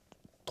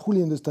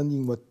truly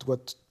understanding what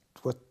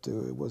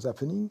was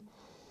happening,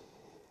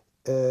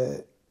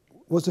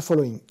 was the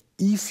following: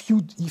 if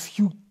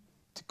you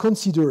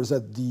consider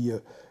that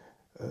the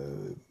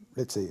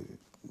let's say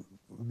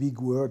big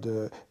word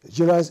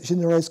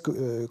generalized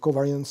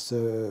covariance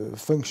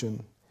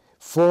function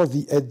for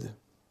the head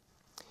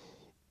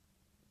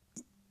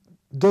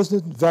does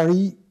not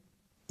vary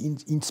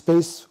in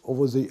space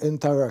over the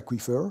entire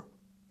aquifer,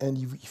 and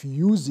if you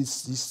use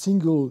this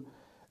single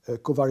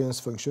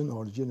covariance function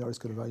or generalized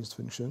covariance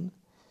function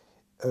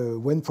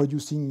when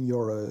producing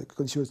your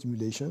conditional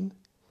simulation,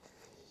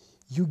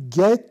 you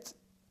get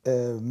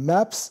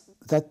maps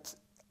that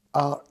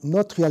are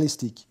not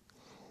realistic.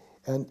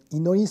 And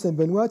in Onis and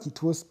Benoit,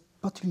 it was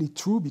particularly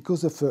true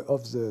because of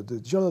the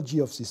geology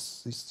of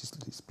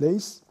this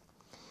place.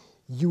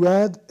 You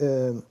had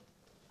a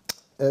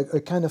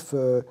kind of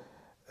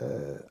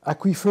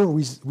aquifer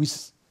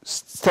with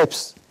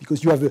steps,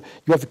 because you have a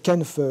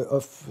kind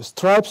of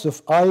stripes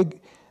of high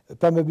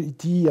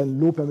permeability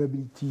and low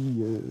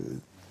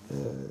permeability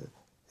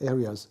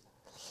areas.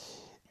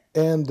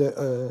 And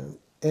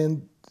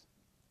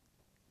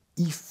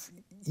if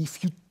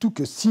you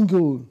took a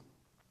single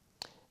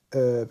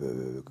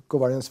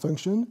covariance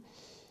function,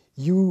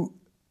 you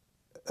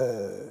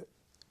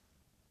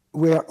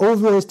were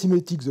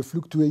overestimating the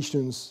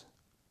fluctuations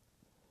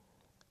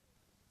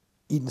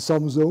in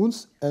some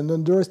zones and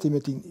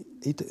underestimating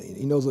it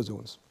in other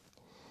zones.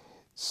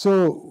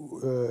 So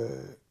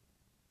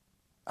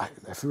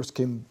I first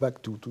came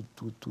back to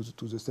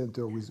the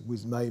center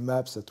with my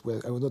maps that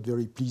I was not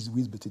very pleased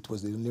with, but it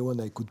was the only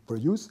one I could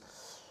produce.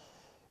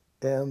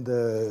 And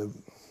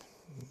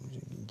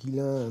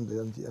Ghislain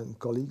and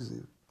colleagues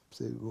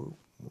say, "Well."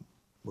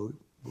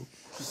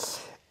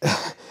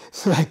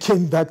 So I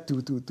came back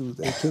to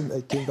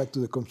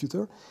the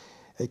computer.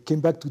 I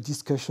came back to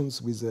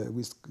discussions with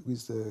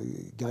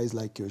guys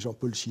like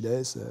Jean-Paul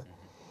Chiles,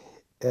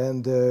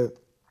 and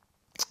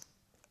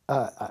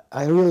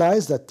I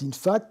realized that in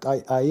fact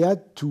I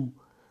had to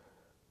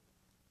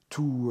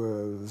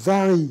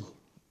vary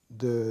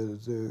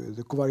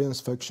the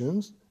covariance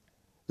functions,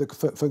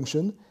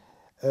 function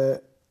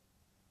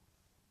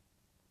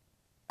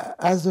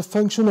as a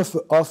function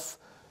of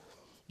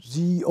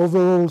the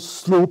overall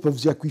slope of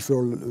the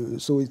aquifer.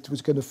 So it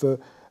was kind of a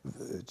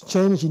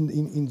change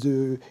in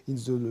the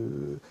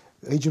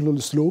regional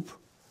slope,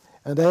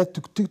 and I had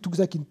to take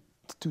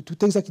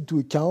that into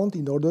account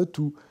in order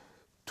to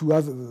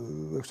have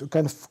a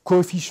kind of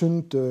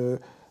coefficient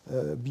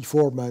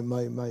before my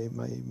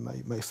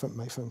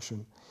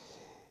function,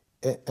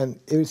 and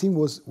everything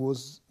was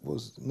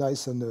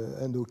nice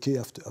and okay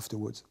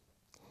afterwards.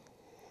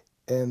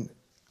 And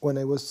when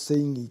I was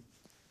saying it,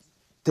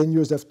 10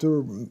 years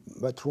after,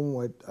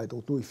 Matron, I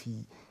don't know if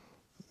he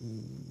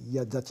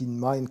had that in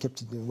mind,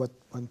 kept it in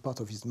one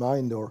part of his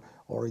mind, or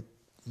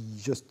he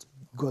just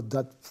got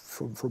that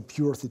from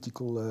pure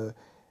theoretical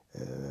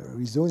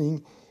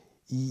reasoning.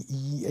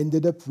 He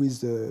ended up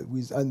with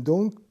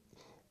Andong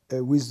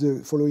with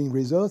the following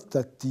result,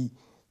 that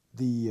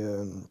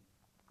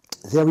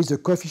there is a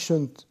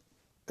coefficient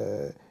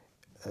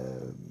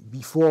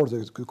before the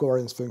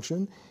covariance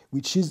function,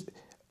 which is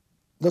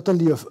not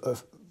only a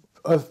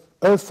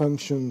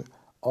function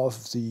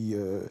of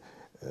the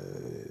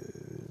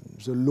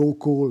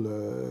local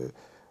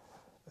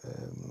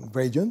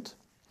gradient,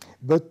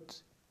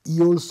 but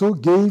he also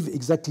gave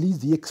exactly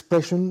the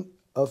expression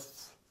of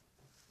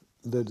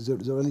the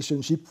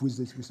relationship with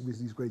this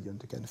gradient,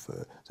 the kind of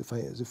the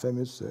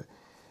famous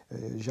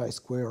J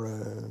square.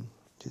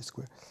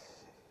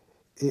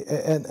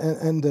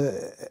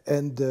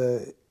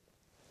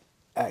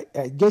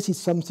 I guess it's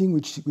something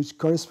which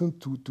corresponds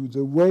to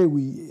the way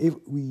we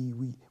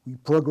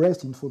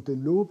progressed in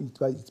Fontainebleau.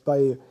 It's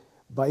by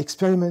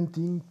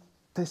experimenting,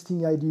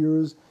 testing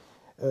ideas,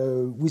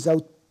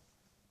 without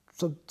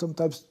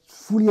sometimes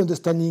fully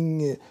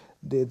understanding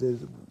the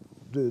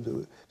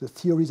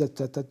theories that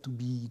had to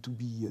be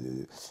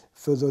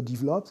further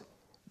developed,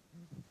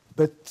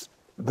 but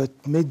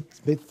made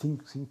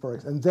things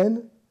progress. And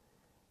then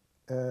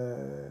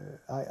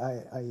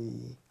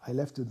I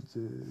left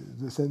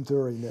the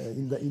center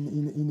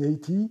in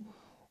 80,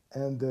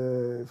 and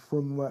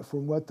from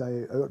what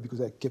I heard,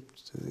 because I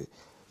kept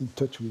in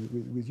touch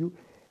with you,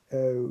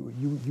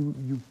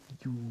 you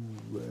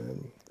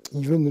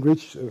even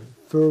reached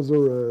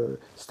further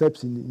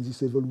steps in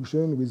this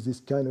evolution with this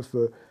kind of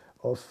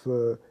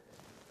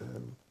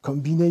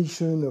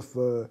combination of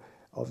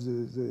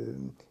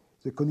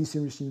the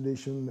conditional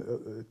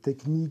simulation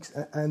techniques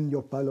and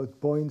your pilot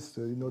points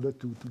in order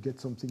to get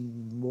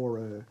something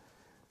more,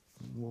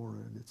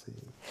 let's say,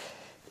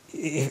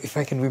 if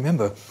I can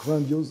remember,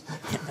 grandiose.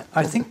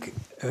 I think,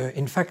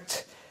 in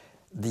fact,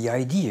 the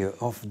idea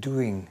of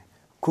doing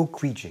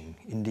co-kriging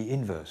in the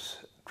inverse,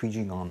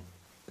 kriging on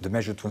the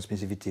measured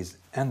transmissivities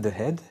and the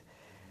head,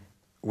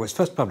 was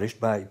first published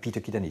by Peter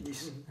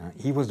Kitanidis.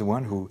 He was the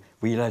one who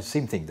realized the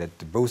same thing,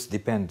 that both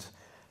depend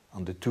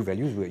on the two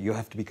values, where you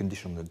have to be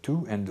conditional on the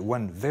two, and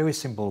one very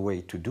simple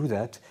way to do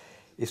that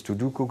is to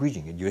do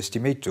co-kriging, and you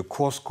estimate the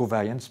cross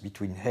covariance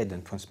between head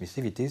and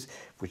transmissivities,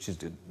 which is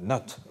the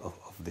nut of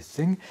this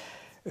thing.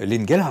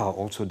 Lynn Gellhard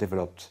also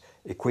developed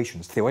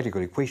equations,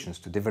 theoretical equations,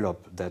 to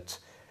develop that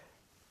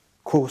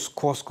cross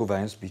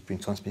covariance between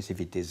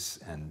transmissivities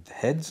and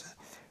heads,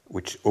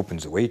 which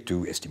opens the way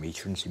to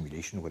estimation,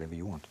 simulation, whatever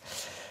you want.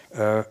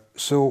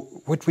 So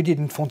what we did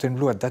in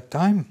Fontainebleau at that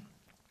time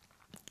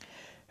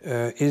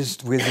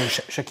is with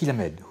Shakil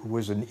Ahmed, who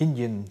was an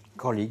Indian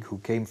colleague who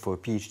came for a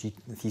PhD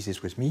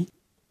thesis with me.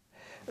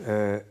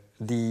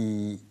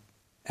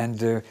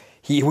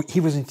 He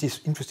was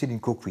interested in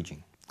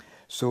co-kriging.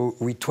 So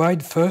we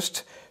tried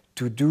first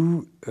to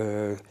do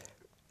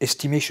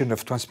estimation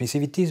of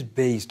transmissivities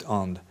based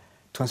on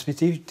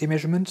transmissivity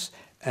measurements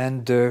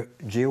and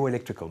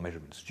geoelectrical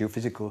measurements,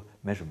 geophysical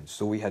measurements.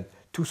 So we had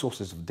two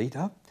sources of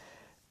data,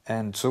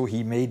 and so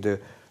he made a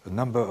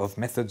number of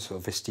methods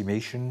of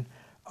estimation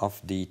of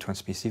the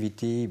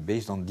transmissivity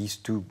based on these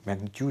two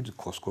magnitudes,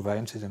 cross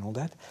covariances and all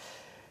that.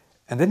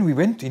 And then we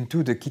went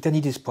into the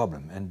Kitanides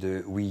problem,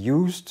 and we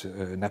used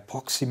an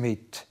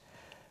approximate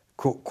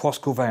cross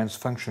covariance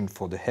function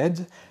for the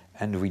head,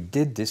 and we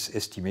did this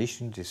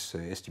estimation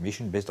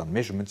based on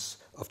measurements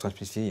of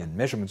transmissivity and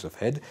measurements of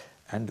head.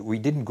 And we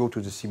didn't go to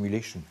the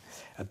simulation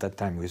at that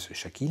time with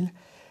Shaquille,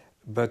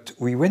 but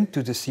we went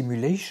to the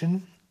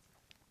simulation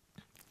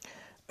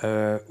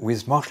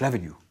with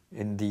Marsh-Lavenue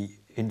in the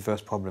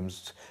inverse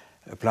problems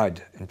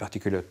applied in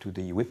particular to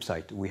the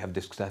website. We have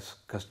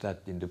discussed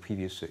that in the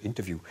previous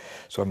interview,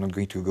 so I'm not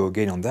going to go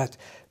again on that,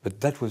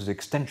 but that was the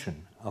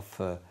extension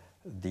of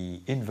the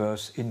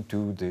inverse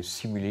into the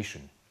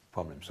simulation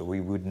problem. So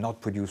we would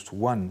not produce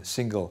one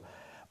single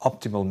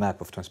optimal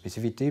map of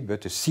transmissivity,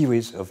 but a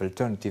series of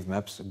alternative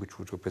maps which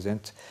would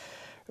represent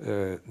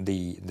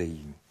the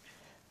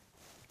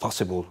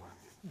possible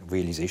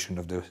realization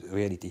of the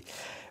reality.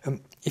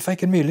 If I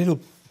can make a little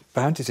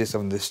parenthesis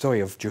on the story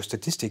of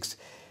geostatistics,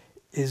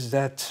 is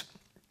that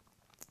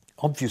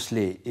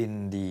obviously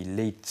in the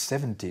late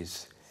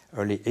 70s,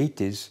 early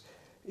 80s,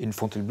 in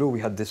Fontainebleau we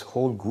had this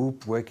whole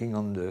group working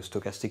on the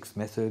stochastics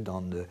method,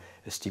 on the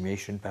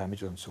estimation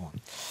parameters and so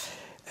on.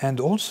 And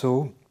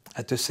also,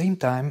 at the same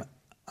time,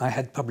 I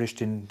had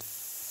published in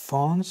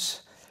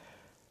France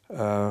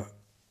a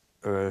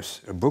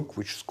book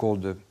which is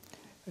called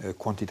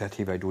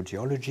Quantitative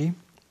Hydrogeology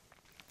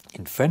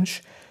in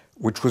French,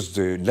 which was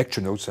the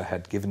lecture notes I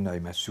had given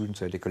my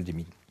students at l'École des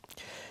Mines.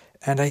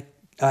 And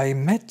I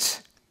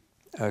met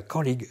a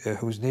colleague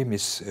whose name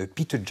is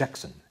Peter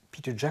Jackson.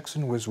 Peter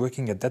Jackson was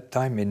working at that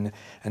time in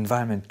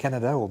Environment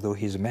Canada, although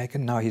he's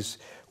American. Now he's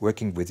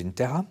working with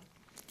Interra.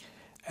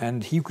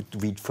 And he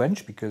could read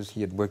French because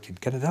he had worked in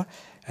Canada.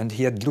 And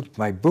he had looked at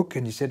my book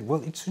and he said,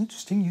 well, it's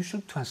interesting, you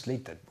should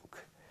translate that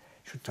book.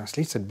 You should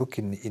translate that book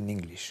in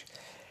English.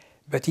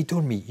 But he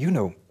told me, you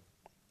know,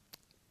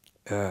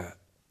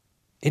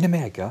 in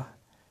America,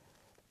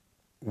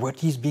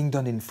 what is being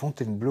done in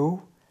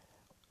Fontainebleau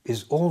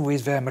is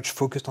always very much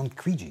focused on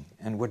kriging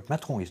and what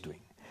Matron is doing.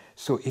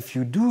 So if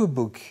you do a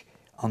book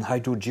on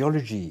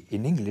hydrogeology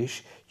in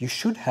English, you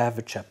should have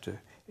a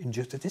chapter in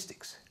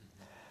geostatistics.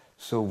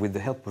 So with the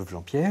help of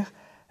Jean-Pierre,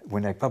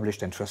 when I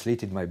published and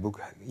translated my book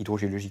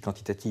Hydrogéologie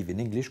quantitative in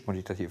English,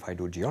 Quantitative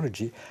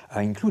Hydrogeology,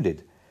 I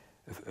included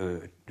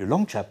a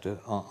long chapter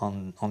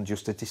on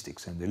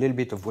geostatistics, and a little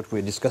bit of what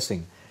we're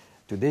discussing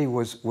today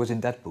was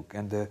in that book.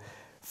 And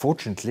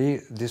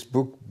fortunately, this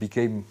book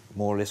became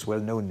more or less well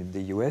known in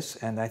the US,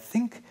 and I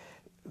think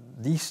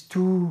these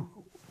two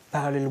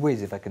parallel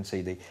ways, if I can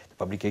say, the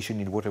publication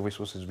in Water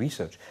Resources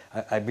Research.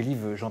 I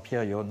believe,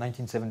 Jean-Pierre, your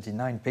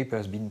 1979 paper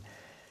has been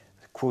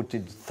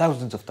quoted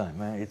thousands of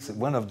times. It's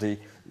one of the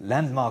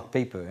landmark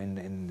paper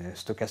in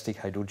stochastic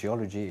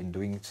hydrogeology in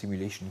doing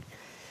simulation.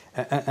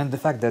 And the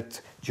fact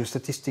that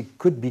geostatistics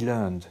could be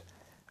learned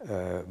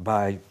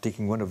by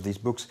taking one of these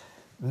books,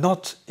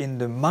 not in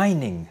the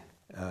mining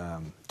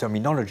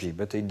terminology,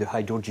 but in the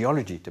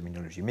hydrogeology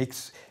terminology,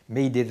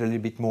 made it a little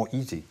bit more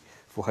easy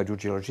for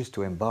hydrogeologists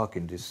to embark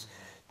in this.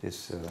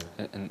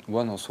 And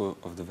one also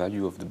of the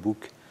value of the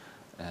book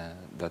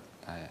that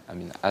I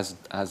mean, as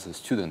a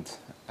student,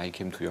 I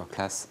came to your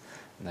class.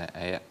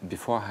 And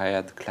before I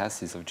had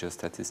classes of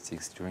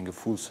geostatistics during a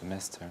full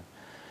semester,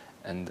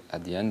 and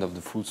at the end of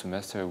the full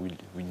semester,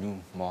 we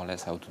knew more or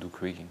less how to do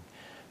kriging.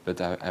 But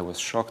I was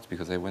shocked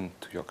because I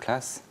went to your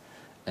class,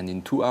 and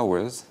in 2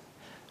 hours,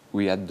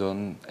 we had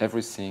done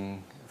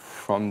everything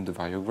from the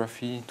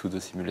variography to the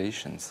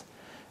simulations.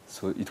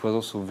 So it was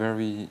also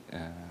very,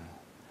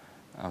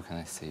 how can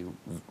I say,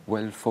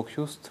 well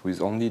focused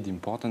with only the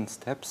important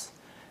steps.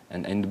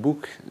 And in the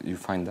book, you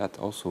find that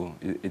also.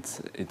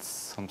 It's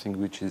something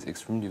which is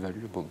extremely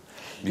valuable.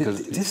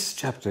 Because this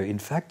chapter, in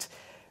fact,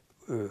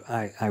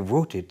 I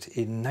wrote it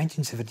in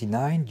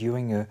 1979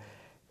 during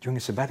a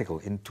sabbatical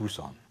in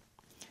Tucson.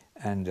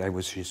 And I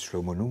was with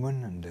Shlomo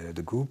Newman and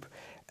the group,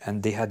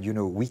 and they had,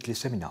 weekly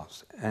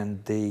seminars.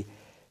 And they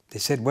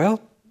said, well,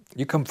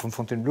 you come from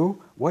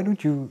Fontainebleau, why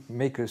don't you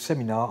make a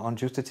seminar on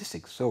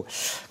geostatistics? So,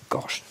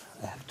 gosh,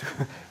 I have to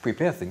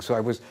prepare things. So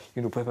I was,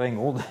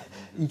 preparing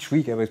each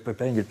week I was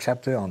preparing a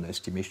chapter on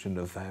estimation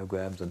of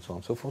variograms and so on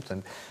and so forth,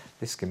 and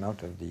this came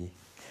out of the...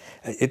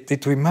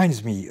 It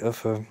reminds me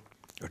of a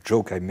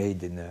joke I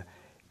made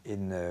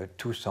in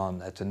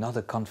Tucson at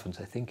another conference.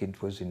 I think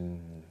it was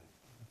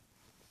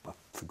I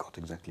forgot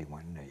exactly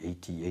when,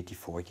 80,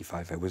 84,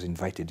 85, I was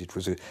invited. It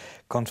was a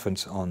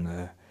conference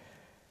on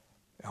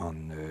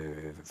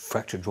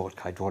fractured rock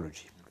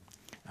hydrology.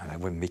 And I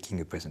was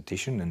making a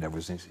presentation, and I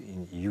was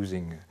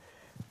using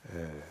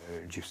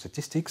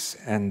geostatistics,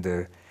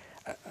 and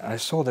I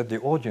saw that the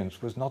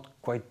audience was not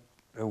quite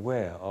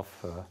aware of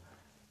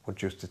what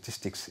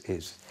geostatistics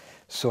is.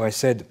 So I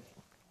said,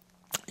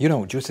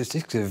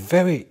 geostatistics are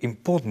very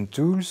important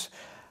tools.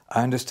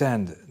 I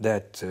understand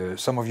that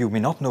some of you may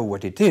not know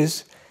what it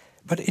is,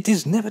 but it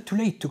is never too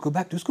late to go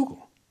back to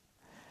school.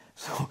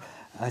 So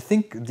I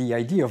think the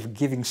idea of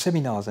giving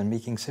seminars and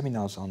making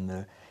seminars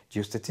on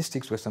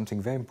geostatistics was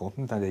something very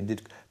important, and I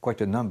did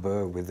quite a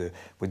number with the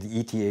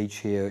ETH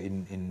here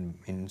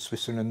in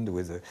Switzerland,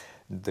 with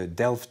the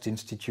Delft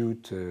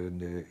Institute,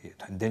 the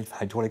Delft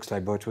Hydraulics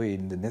Laboratory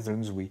in the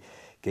Netherlands. We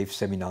gave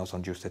seminars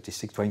on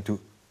geostatistics, trying to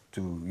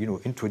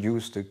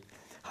introduce the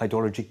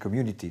hydrologic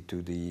community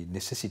to the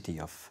necessity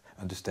of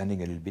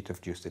understanding a little bit of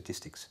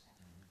geostatistics.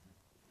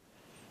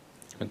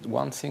 But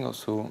one thing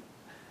also,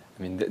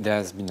 I mean, there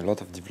has been a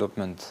lot of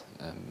development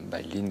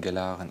by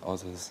Ghislain and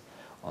others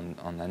on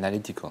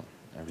analytical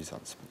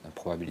results,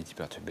 probability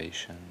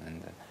perturbation,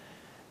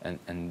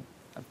 and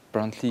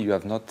apparently you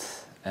have not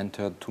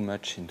entered too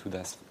much into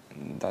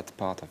that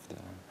part of the.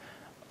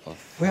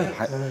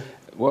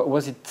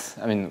 Was it?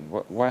 I mean,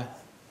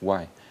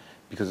 why?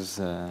 Because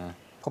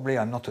probably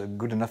I'm not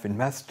good enough in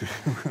maths to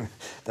do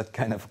that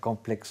kind of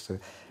complex.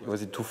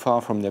 Was it too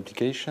far from the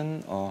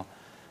application, or?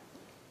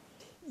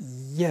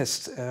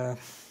 Yes,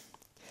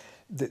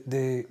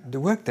 the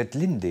work that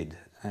Lynn did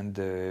and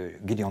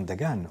Gideon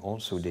Dagan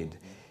also did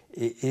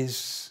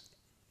is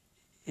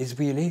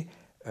really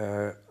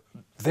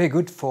very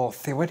good for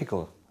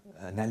theoretical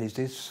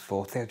analysis,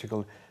 for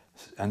theoretical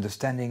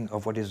understanding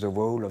of what is the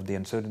role of the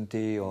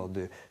uncertainty or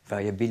the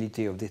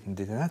variability of this and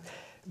that.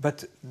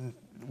 But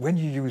when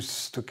you use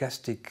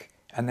stochastic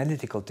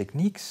analytical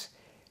techniques,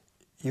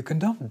 you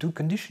cannot do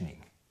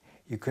conditioning.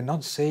 You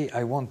cannot say,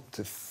 I want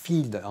the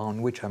field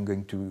on which I'm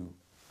going to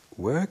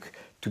work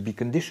to be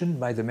conditioned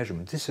by the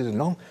measurement. This is a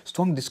long,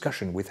 strong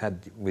discussion we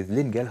had with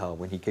Lynn Gelhard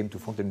when he came to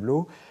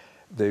Fontainebleau.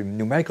 The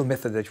numerical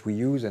method that we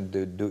use and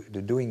the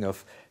doing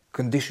of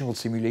conditional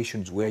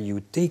simulations where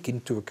you take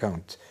into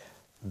account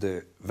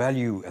the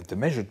value at the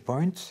measured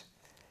point,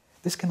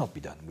 this cannot be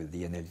done with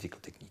the analytical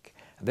technique.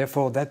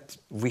 Therefore, that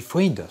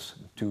refrained us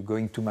to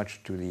going too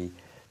much to the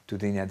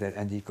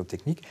analytical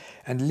technique.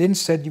 And Lynn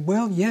said,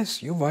 well,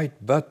 yes, you're right,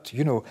 but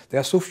there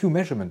are so few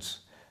measurements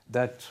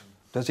that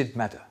does it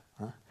matter?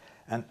 Huh?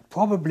 And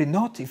probably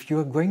not if you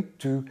are going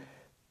to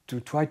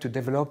try to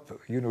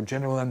develop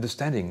general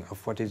understanding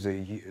of what is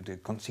the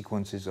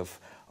consequences of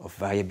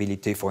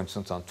variability, for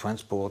instance, on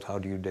transport. How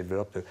do you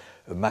develop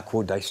a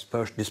macro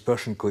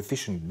dispersion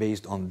coefficient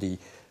based on the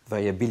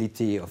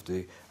variability of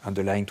the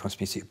underlying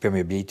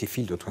permeability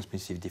field or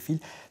transmissivity field,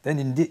 then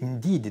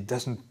indeed it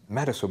doesn't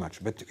matter so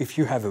much. But if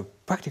you have a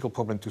practical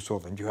problem to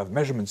solve and you have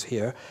measurements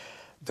here,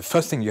 the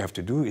first thing you have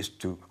to do is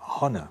to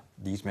honor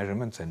these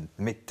measurements and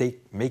make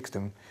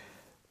them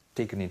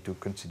taken into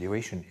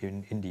consideration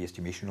in the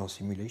estimation or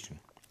simulation.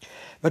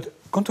 But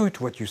contrary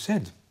to what you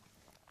said,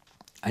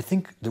 I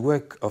think the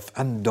work of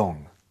Anne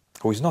Dong,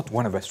 who is not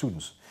one of our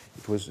students,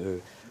 it was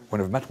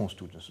one of Matron's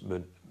students,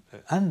 but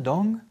Anne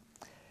Dong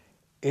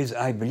is,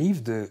 I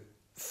believe, the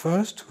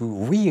first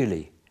who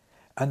really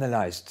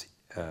analyzed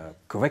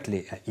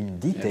correctly in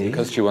detail. Yeah,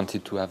 because she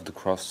wanted to have the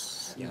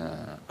cross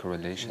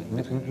correlation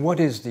between. What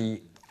is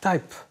the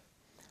type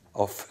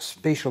of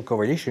spatial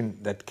correlation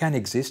that can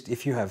exist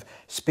if you have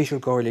spatial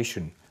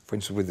correlation, for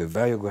instance, with the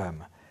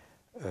variogram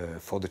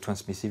for the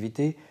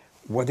transmissivity?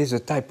 What is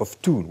the type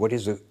of tool? What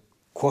is the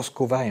cross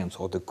covariance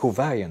or the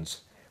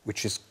covariance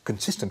which is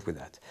consistent with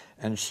that?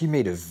 And she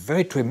made a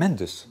very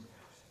tremendous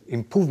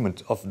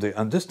improvement of the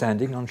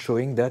understanding on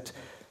showing that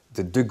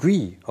the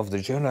degree of the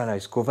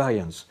generalized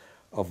covariance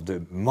of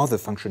the mother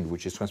function,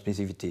 which is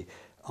transmissivity,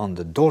 on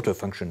the daughter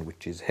function,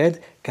 which is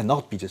head,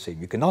 cannot be the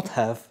same. You cannot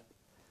have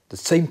the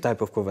same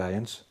type of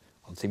covariance,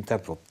 or the same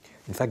type of...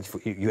 In fact,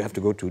 you have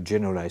to go to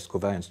generalized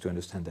covariance to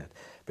understand that.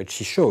 But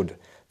she showed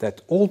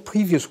that all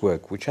previous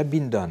work, which had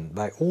been done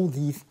by all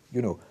these,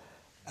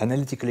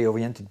 analytically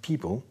oriented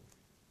people,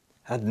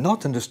 had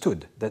not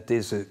understood that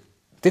there's a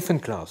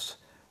different class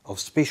of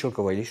spatial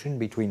correlation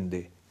between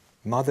the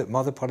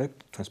mother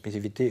product,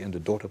 transmissivity, and the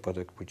daughter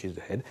product, which is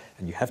the head,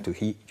 and you have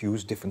to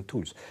use different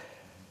tools.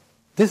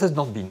 This has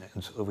not been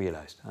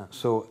realized.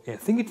 So I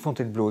think at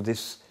Fontainebleau,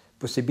 this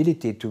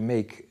possibility to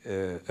make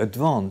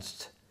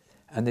advanced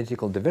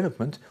analytical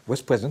development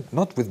was present,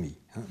 not with me,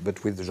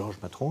 but with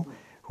Georges Matron,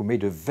 who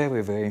made a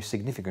very, very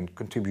significant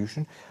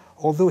contribution,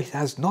 although it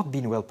has not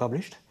been well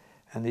published,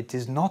 and it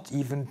is not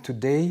even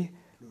today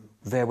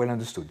very well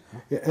understood.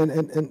 Yeah,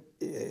 and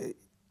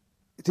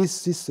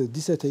this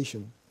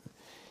dissertation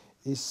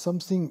is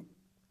something.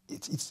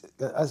 It's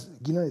as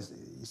Ghislain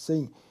is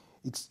saying.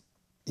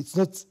 It's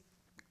not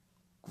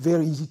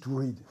very easy to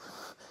read,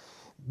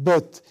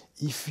 but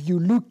if you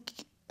look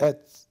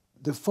at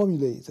the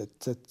formulae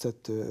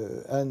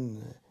that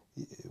Anne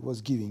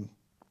was giving,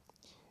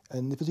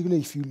 and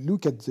particularly if you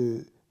look at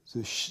the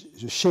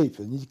shape,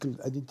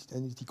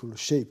 analytical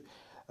shape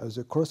of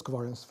the cross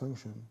covariance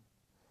function,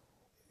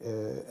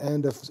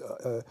 and of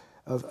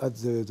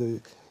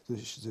the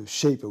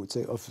shape, I would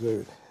say, of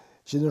the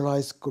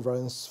generalized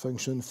covariance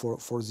function for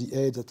the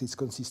head that is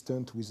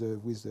consistent with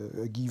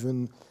a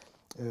given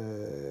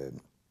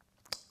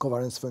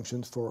covariance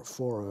function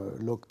for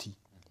log t.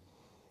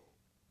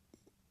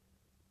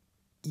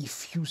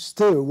 if you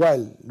stay a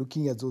while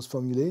looking at those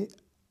formulae,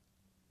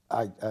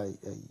 I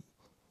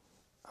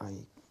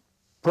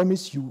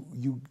promise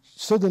you,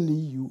 suddenly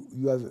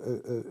you have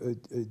a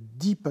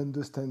deep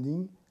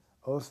understanding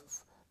of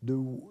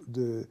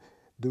the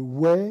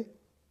way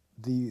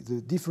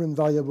the different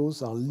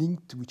variables are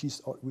linked with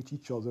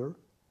each other,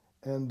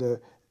 and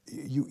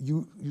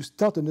you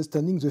start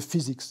understanding the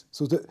physics.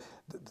 So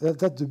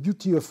that's the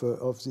beauty of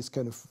this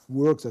kind of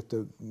work that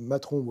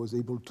Matron was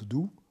able to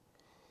do.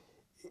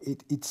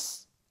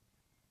 It's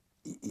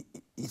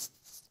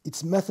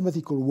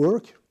mathematical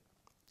work,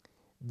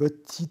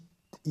 but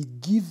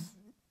it gives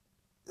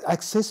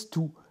access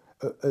to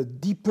a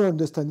deeper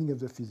understanding of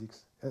the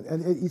physics,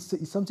 and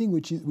it's something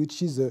which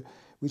is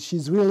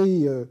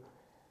really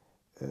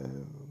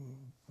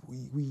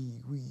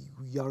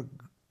we are.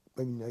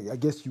 I mean, I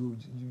guess you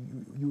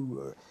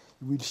will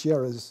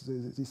share this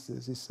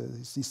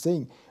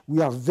saying.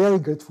 We are very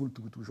grateful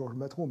to Georges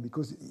Matron,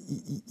 because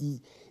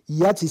he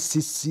had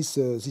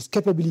this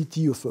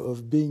capability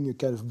of being a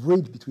kind of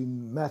bridge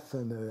between math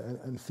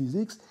and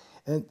physics,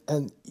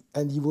 and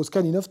he was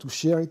kind enough to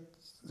share it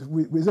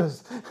with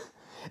us.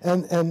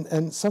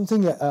 and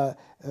something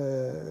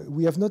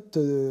we have not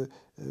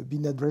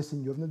been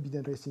addressing. You have not been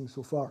addressing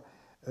so far.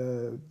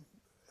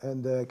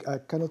 And I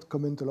cannot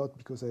comment a lot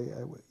because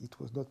it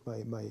was not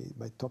my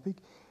topic,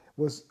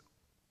 was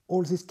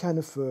all this kind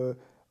of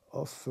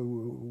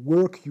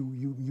work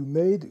you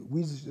made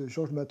with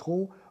Georges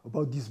Matron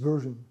about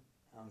dispersion.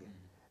 Okay.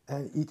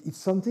 And it's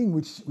something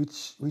which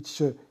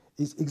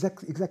is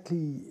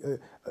exactly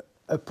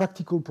a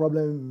practical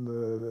problem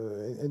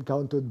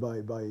encountered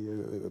by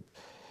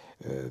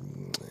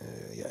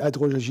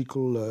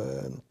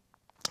hydrogeological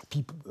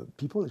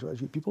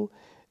people.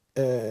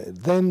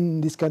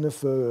 Then this kind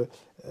of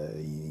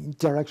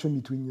interaction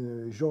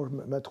between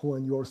Georges Matron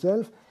and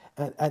yourself,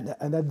 and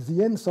at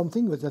the end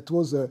something that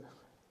was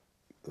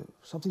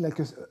something like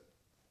it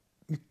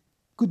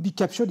could be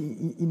captured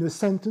in a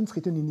sentence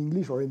written in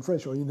English or in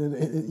French or in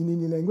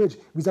any language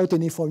without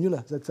any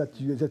formula. That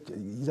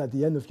is at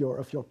the end of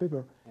your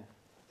paper, yeah.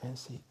 And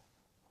say,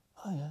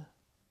 oh yeah.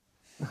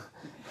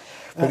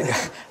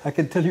 But I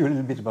can tell you a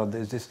little bit about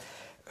this.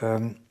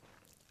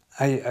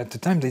 At the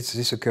time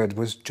this occurred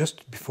was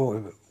just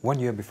before 1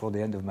 year before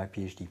the end of my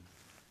PhD.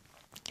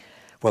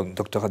 Well,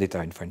 doctorat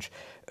d'état in French.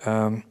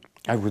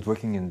 I was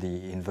working in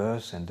the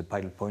inverse and the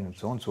tidal point and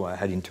so on, so I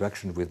had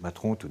interaction with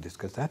Matron to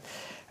discuss that.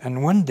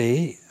 And one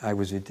day I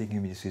was visiting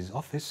him in his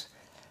office.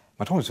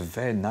 Matron was a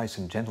very nice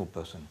and gentle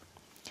person.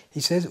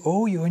 He says,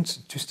 "Oh, you're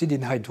interested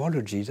in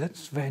hydrology?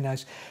 That's very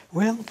nice."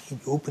 Well, he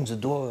opens the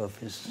door of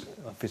his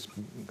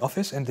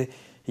office and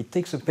he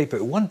takes a paper,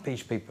 a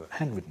one-page paper,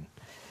 handwritten.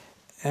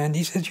 And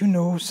he said, "You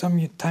know, some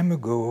time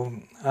ago,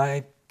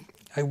 I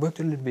worked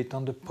a little bit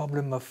on the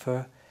problem of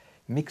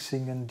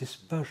mixing and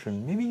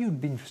dispersion. Maybe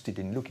you'd be interested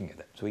in looking at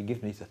that." So he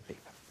gives me that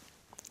paper.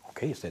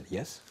 Okay, I said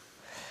yes.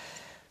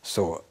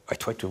 So I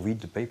tried to read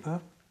the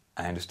paper.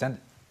 I understand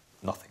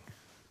nothing.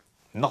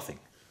 Nothing.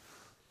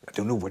 I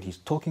don't know what he's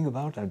talking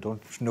about. I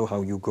don't know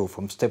how you go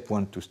from step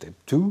 1 to step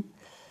 2.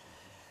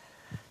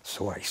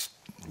 So I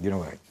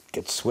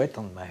get sweat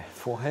on my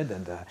forehead,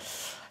 and I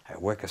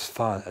work as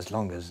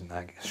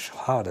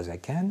hard as I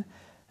can,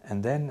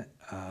 and then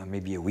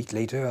maybe a week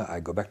later I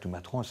go back to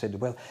Matron and said,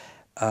 "Well,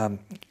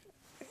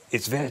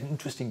 it's very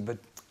interesting, but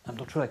I'm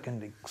not sure I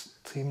can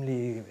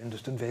extremely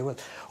understand very well."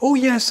 "Oh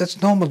yes,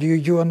 that's normal.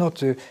 You are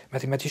not a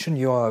mathematician.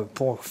 You are a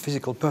poor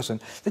physical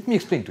person. Let me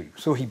explain to you."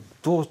 So he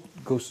goes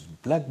to the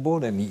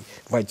blackboard and he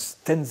writes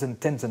tens and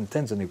tens and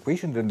tens of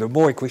equations, and the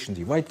more equations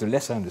he writes, the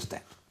less I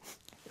understand.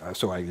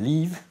 So I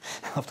leave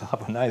after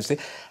half an hour and say,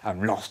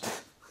 "I'm lost."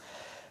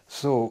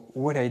 So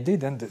what I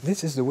did, and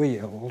this is the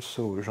way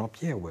also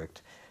Jean-Pierre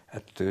worked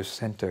at the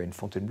center in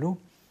Fontainebleau,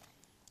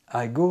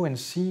 I go and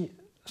see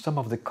some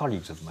of the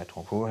colleagues of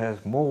Matron who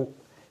have more,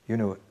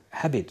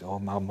 habit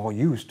or are more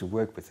used to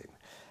work with him.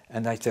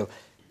 And I tell,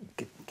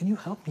 "Can you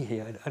help me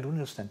here? I don't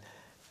understand."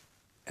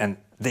 And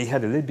they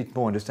had a little bit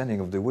more understanding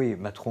of the way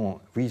Matron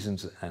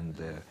reasons and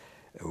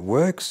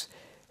works.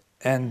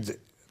 And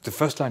the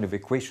first line of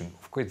equation,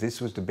 of course,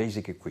 this was the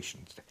basic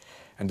equations.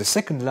 And the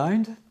second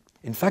line,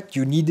 in fact,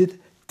 you needed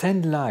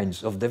 10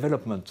 lines of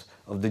development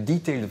of the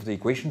detail of the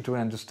equation to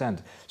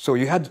understand. So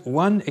you had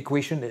one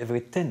equation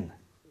every 10,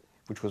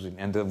 which was,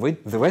 and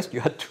the rest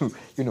you had to,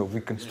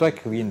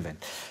 reconstruct,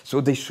 reinvent.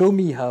 So they show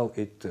me how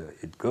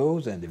it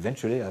goes, and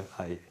eventually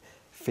I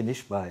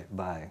finish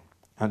by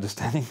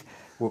understanding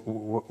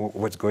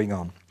what's going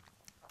on.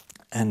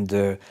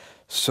 And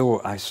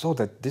so I saw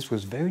that this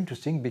was very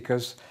interesting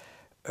because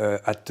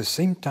at the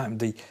same time,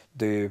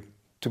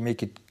 to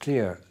make it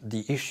clear,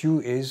 the issue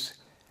is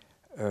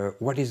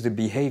what is the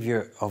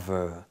behavior of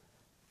a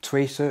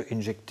tracer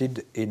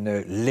injected in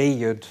a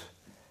layered,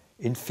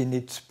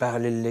 infinite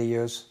parallel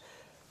layers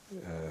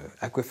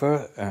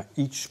aquifer,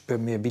 each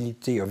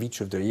permeability of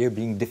each of the layers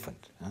being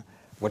different.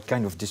 What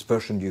kind of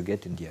dispersion do you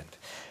get in the end?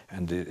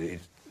 And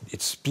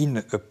it's been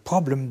a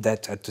problem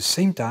that at the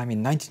same time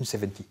in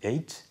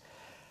 1978,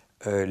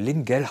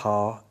 Lynn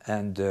Gelhar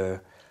and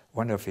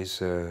one of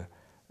his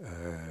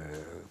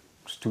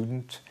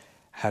student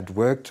had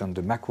worked on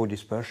the macro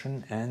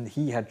dispersion, and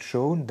he had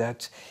shown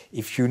that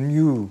if you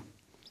knew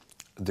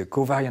the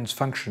covariance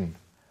function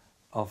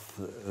of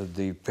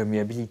the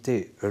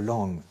permeability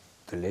along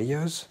the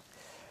layers,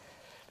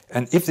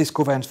 and if this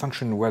covariance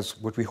function was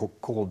what we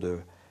call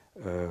the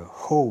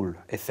Hall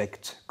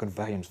effect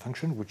covariance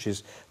function, which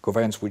is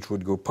covariance which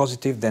would go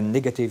positive, then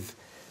negative,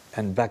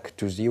 and back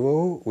to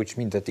 0, which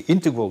means that the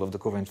integral of the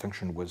covariance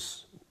function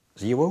was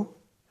 0,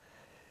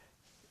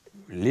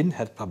 Lin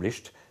had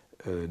published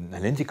an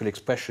analytical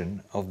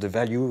expression of the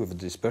value of the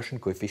dispersion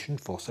coefficient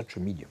for such a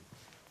medium.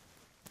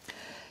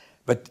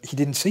 But he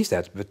didn't say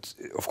that. But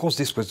of course,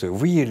 this was a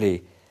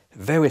really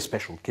very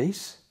special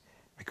case,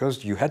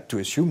 because you had to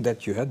assume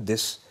that you had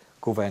this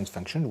covariance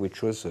function,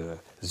 which was a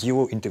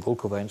zero integral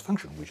covariance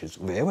function, which is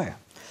very rare.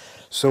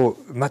 So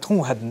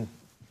Matron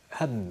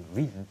hadn't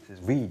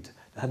read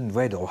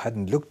or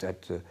hadn't looked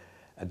at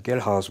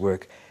Gelhar's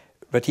work,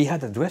 but he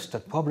had addressed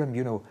that problem,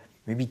 you know,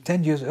 maybe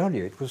 10 years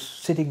earlier. It was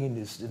sitting in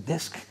his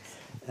desk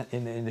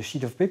in a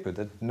sheet of paper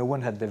that no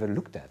one had ever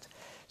looked at.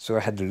 So I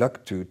had the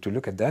luck to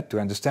look at that, to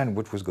understand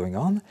what was going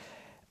on.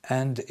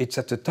 And it's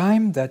at the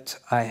time that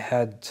I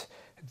had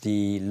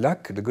the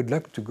good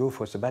luck to go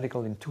for a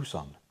sabbatical in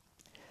Tucson.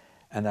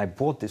 And I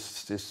bought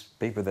this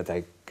paper that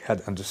I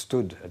had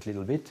understood a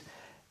little bit,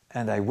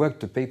 and I worked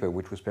the paper,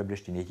 which was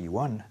published in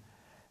 '81,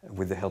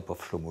 with the help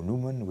of Shlomo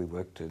Neumann. We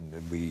worked a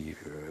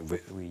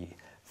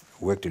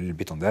little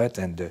bit on that,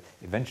 and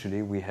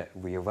eventually we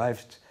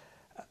arrived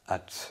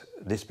at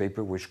this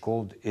paper, which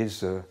called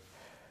is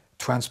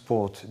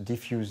transport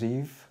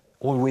diffusive,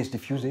 always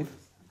diffusive.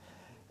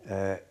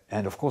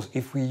 And of course,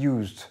 if we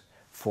used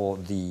for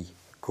the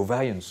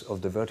covariance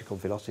of the vertical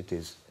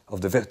velocities, of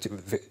the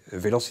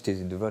velocities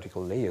in the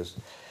vertical layers,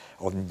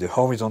 or in the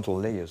horizontal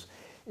layers,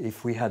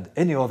 if we had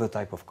any other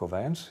type of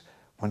covariance,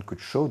 one could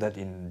show that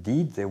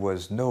indeed there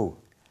was no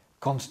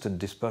constant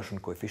dispersion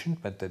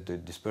coefficient, but that the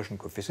dispersion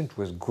coefficient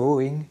was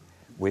growing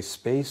with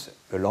space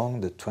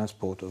along the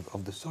transport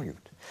of the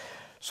solute.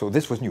 So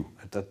this was new.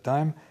 At that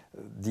time,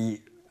 the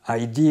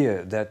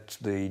idea that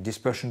the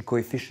dispersion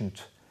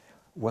coefficient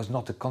was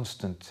not a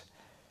constant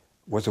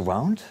was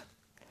around,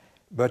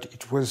 but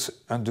it was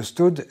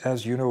understood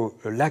as, you know,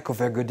 a lack of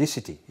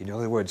ergodicity. In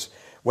other words,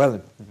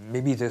 well,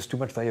 maybe there's too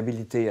much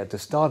variability at the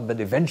start, but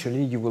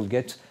eventually you will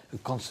get a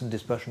constant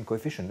dispersion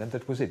coefficient. And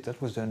that was it.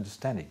 That was the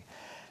understanding.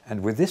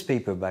 And with this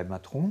paper by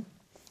Matron,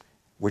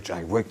 which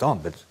I worked on,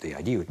 but the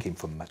idea came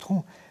from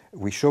Matron,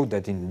 we showed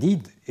that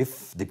indeed,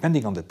 if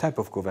depending on the type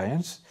of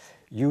covariance,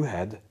 you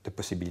had the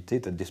possibility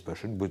that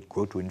dispersion would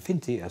grow to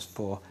infinity as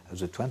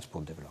the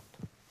transport developed.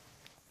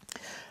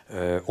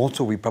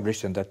 Also, we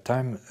published at that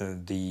time,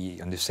 on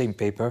the same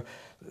paper,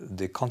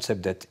 the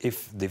concept that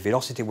if the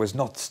velocity was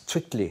not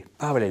strictly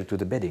parallel to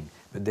the bedding,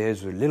 but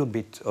there's a little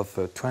bit of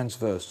a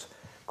transverse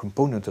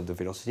component of the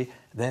velocity,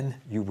 then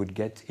you would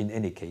get, in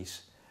any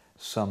case,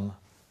 some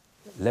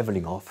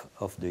leveling off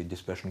of the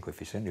dispersion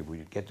coefficient. You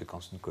would get the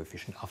constant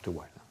coefficient after a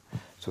while.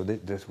 So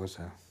this was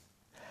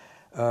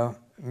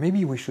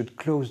maybe we should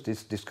close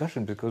this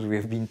discussion, because we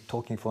have been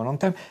talking for a long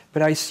time,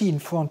 but I see in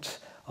front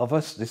of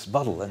us this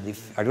bottle, and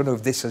I don't know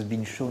if this has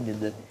been shown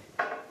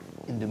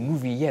in the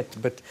movie yet,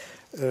 but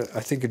I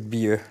think it'd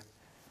be a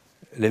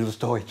little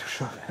story to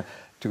show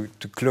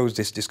to close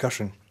this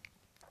discussion.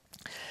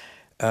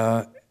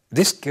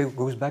 This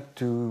goes back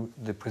to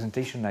the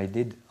presentation I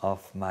did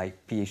of my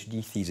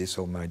PhD thesis,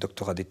 or my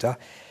doctorat d'état,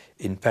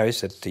 in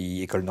Paris at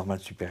the École Normale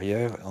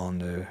Supérieure on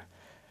the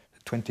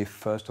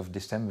 21st of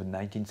December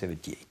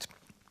 1978.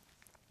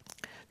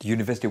 The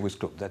university was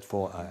closed,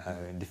 therefore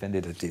I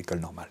defended at the École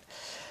Normale.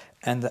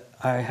 And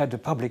I had a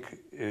public,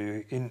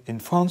 in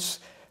France,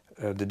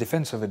 the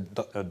defense of a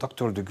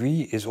doctoral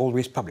degree is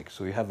always public.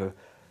 So you have a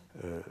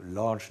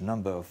large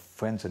number of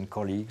friends and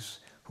colleagues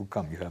who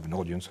come. You have an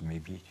audience of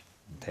maybe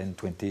 10,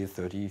 20,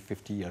 30,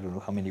 50, I don't know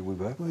how many we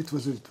were. Well, it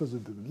was a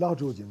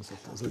large audience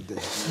that day.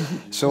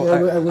 So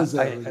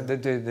yeah,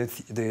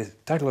 the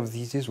title of the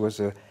thesis was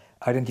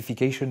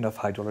Identification of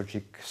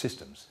Hydrologic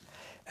Systems.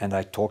 And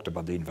I talked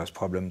about the inverse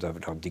problems of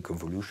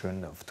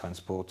deconvolution, of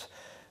transport,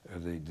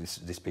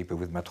 this paper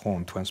with Matron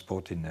on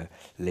transport in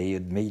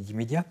layered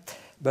media.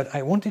 But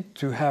I wanted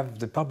to have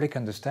the public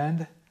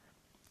understand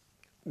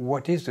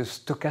what is the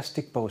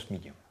stochastic porous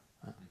medium.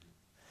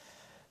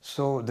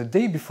 So the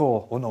day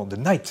before, or no, the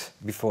night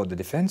before the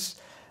defense,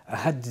 I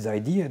had this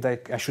idea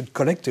that I should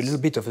collect a little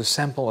bit of a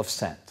sample of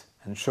sand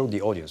and show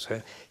the audience.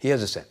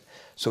 Here's the sand.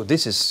 So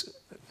this is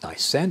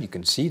nice sand. You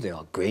can see there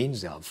are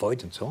grains, there are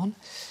voids, and so on.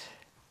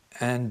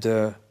 And,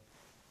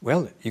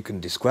 well, you can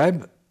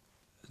describe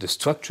the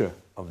structure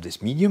of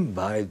this medium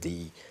by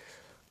the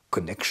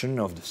connection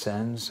of the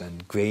sands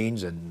and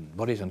grains and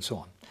bodies and so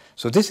on.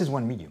 So this is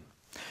one medium.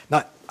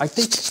 Now,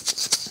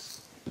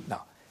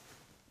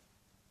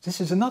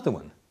 this is another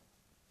one.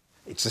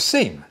 It's the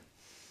same,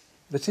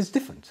 but it's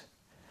different.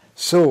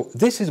 So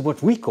this is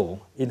what we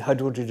call, in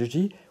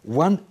hydrogeology,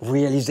 one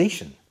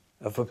realization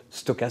of a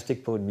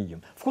stochastic porous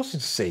medium. Of course,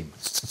 it's the same.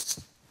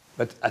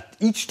 But at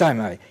each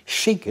time I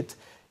shake it,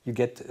 you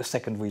get a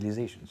second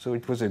realization. So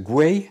it was a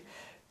way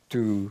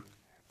to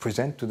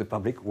present to the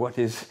public what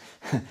is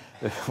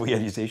the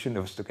realization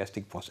of a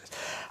stochastic process.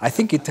 I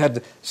think it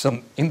had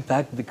some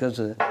impact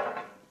because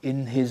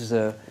in his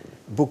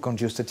book on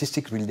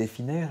geostatistics, Will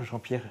définir,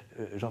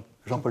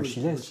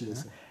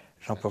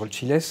 Jean-Paul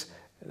Chiles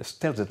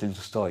tells a little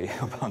story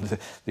about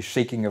the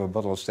shaking of a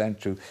bottle of sand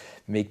to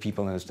make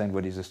people understand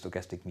what is a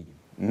stochastic medium.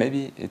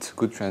 Maybe it's a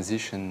good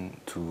transition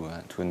to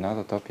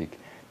another topic.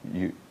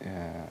 You,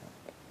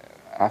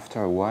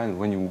 after a while,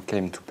 when you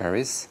came to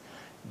Paris,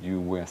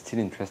 you were still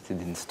interested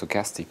in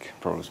stochastic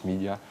porous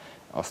media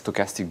or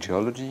stochastic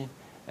geology,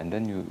 and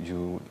then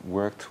you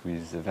worked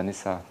with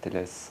Vanessa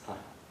Teles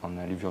on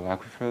alluvial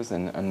aquifers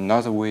and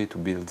another way to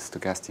build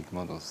stochastic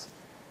models.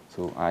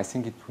 So I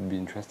think it would be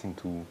interesting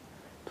to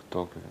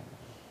talk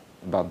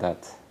about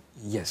that.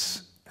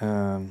 Yes.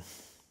 And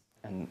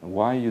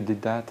why you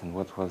did that, and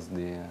what was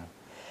the...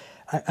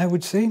 I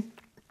would say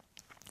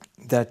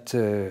that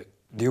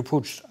the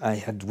approach I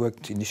had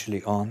worked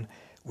initially on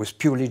was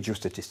purely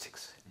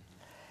geostatistics.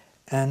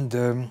 And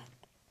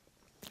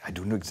I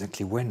don't know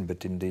exactly when,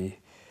 but in the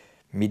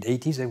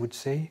mid-80s, I would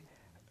say,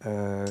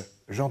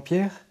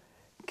 Jean-Pierre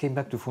came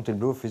back to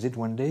Fontainebleau visit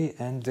one day,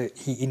 and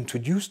he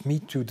introduced me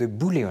to the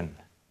Boolean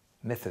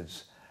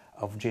methods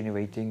of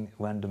generating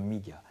random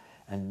media.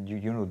 And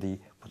you know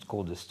what's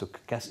called the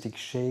stochastic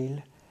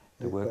shale,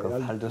 the work of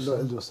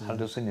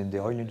Halldorsen in the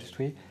oil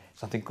industry,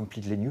 something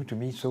completely new to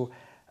me. So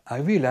I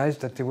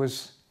realized that there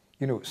was,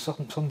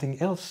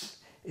 something else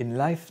in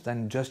life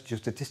than just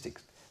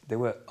geostatistics. There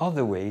were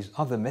other ways,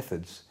 other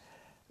methods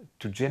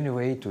to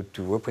generate or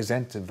to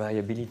represent the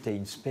variability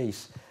in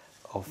space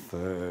of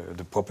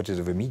the properties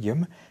of a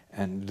medium,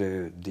 and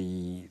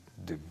the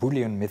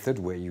Boolean method,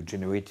 where you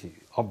generate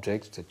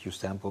objects that you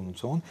sample and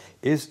so on,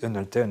 is an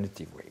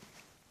alternative way.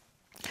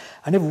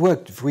 I never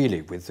worked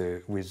really with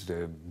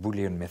the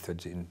Boolean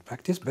methods in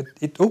practice, but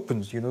it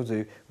opens,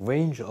 the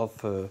range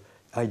of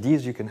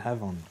ideas you can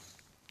have on.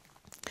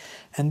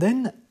 And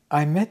then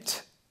I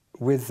met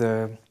with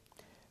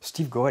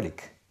Steve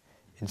Gorelick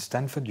in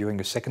Stanford during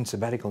a second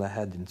sabbatical I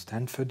had in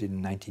Stanford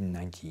in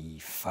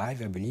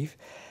 1995, I believe.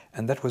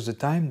 And that was the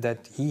time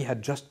that he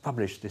had just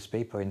published this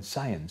paper in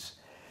Science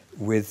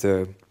with,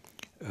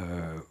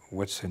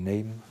 what's her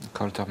name?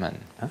 Kolterman.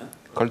 Huh?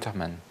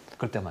 Kolterman.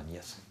 Kolterman,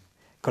 yes.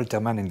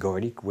 Kolterman and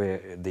Gorelick, where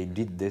they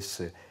did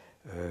this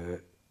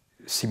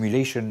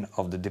simulation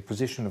of the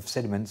deposition of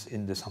sediments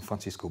in the San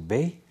Francisco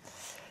Bay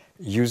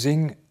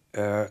using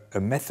a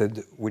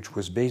method which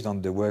was based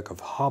on the work of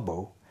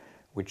Harbaugh,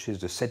 which is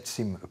the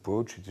SEDSIM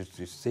approach, which is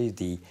to say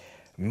the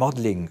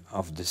modeling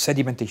of the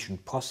sedimentation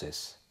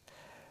process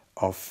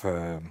of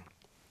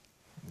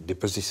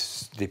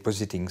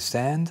depositing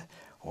sand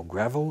or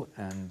gravel,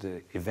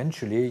 and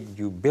eventually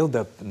you build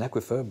up an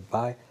aquifer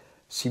by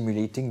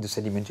simulating the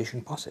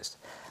sedimentation process.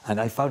 And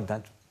I found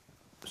that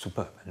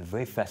superb and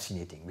very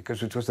fascinating,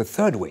 because it was the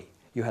third way.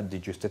 You had the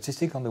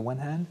geostatistic on the one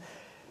hand,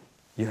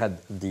 you had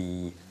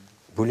the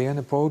Boolean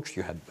approach,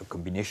 you had a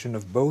combination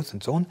of both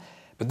and so on,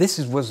 but this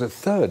was a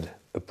third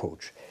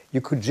approach.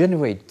 You could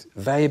generate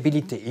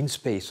variability in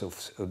space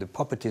of the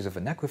properties of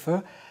an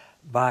aquifer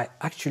by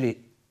actually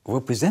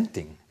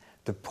representing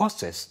the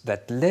process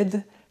that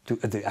led to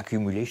the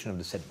accumulation of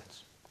the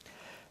sediments.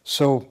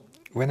 So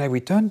when I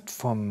returned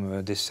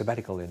from this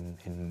sabbatical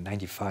in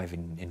 95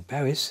 in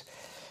Paris,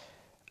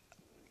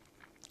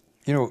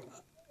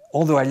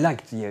 although I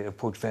liked the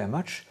approach very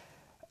much,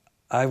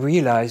 I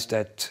realized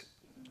that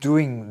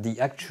doing the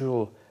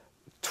actual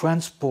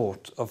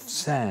transport of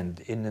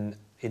sand in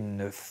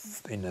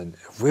a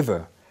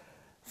river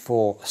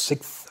for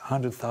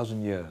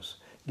 600,000 years,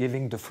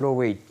 giving the flow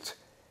rate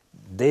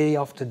day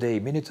after day,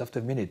 minutes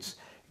after minutes,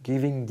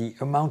 giving the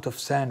amount of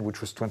sand which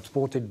was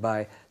transported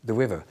by the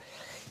river,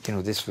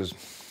 this was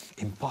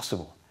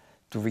impossible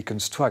to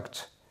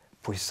reconstruct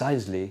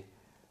precisely,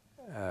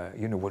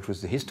 what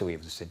was the history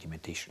of the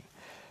sedimentation.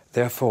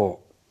 Therefore,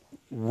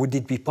 would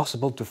it be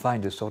possible to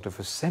find a sort of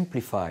a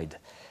simplified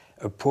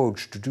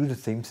approach to do the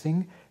same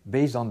thing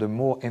based on the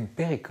more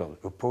empirical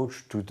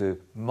approach to the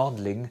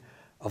modeling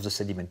of the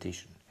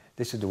sedimentation?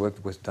 This is the work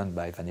that was done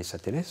by Vanessa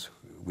Teles,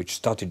 which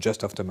started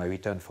just after my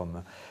return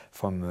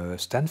from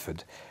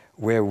Stanford,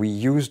 where we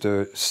used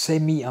a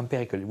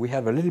semi-empirical. We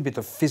have a little bit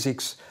of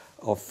physics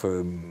of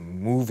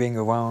moving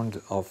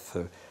around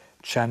of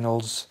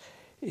channels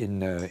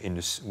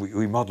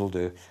we modeled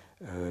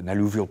an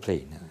alluvial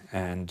plain,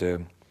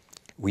 and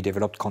we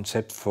developed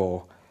concept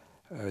for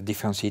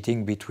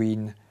differentiating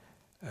between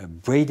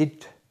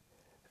braided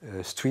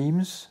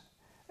streams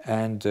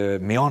and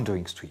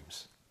meandering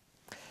streams.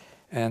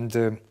 And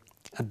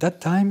at that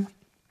time,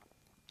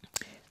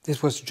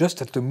 this was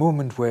just at the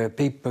moment where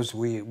papers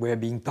were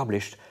being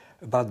published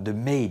about the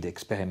MADE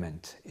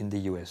experiment in the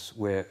US,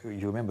 where,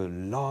 you remember, a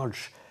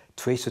large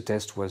tracer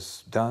test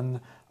was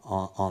done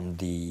on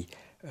the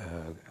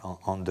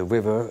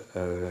river,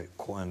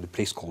 on the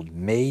place called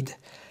MADE,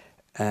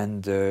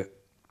 and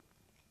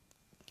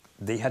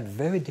they had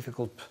very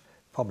difficult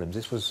problems.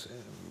 This was,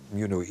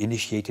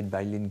 initiated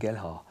by Lynn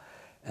Gellhar,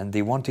 and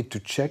they wanted to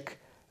check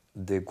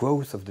the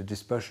growth of the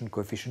dispersion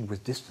coefficient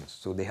with distance.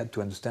 So they had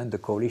to understand the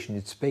correlation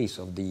in space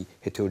of the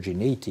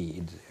heterogeneity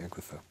in the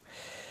aquifer.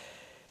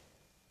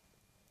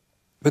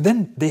 But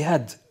then they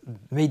had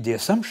made the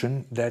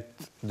assumption that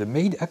the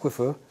made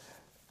aquifer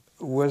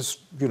was,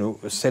 you know,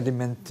 a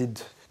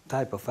sedimented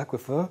type of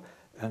aquifer,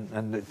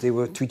 and that they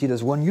were treated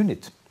as one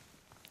unit.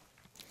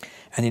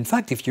 And in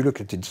fact, if you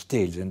look at the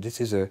details, and this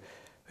is a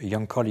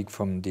young colleague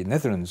from the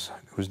Netherlands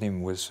whose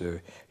name was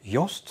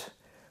Joost,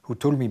 who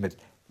told me, but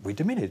wait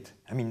a minute,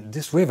 I mean,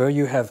 this river,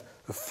 you have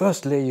a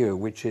first layer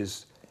which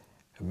is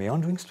a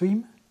meandering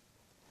stream,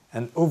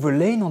 and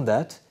overlain on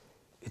that,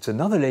 it's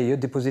another layer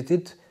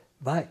deposited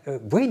by a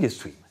braided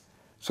stream.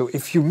 So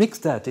if you mix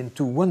that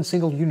into one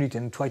single unit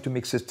and try to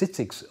make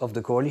statistics of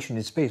the correlation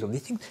in space of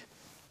these things,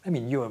 I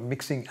mean, you are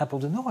mixing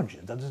apples and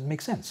oranges. That doesn't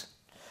make sense.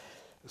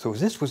 So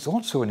this was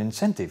also an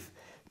incentive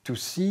to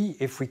see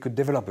if we could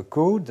develop a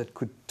code that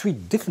could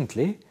treat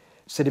differently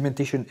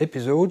sedimentation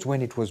episodes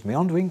when it was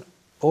meandering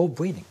or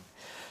braiding.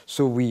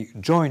 So we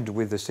joined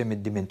with the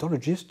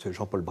sedimentologist,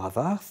 Jean-Paul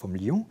Bravard from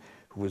Lyon,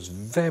 who was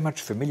very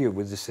much familiar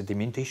with the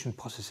sedimentation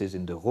processes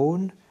in the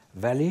Rhône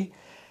Valley,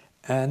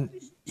 and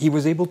he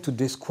was able to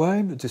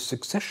describe the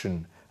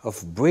succession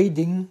of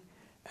braiding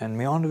and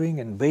meandering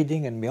and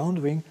braiding and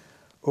meandering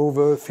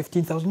over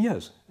 15,000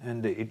 years.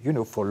 And you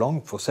know,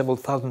 for several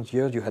thousand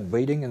years, you had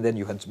braiding, and then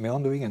you had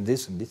meandering, and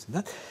this and this and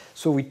that.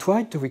 So we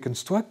tried to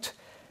reconstruct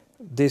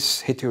this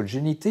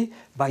heterogeneity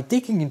by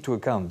taking into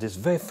account this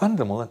very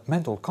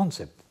fundamental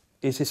concept.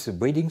 Is this a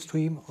braiding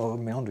stream or a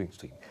meandering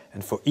stream?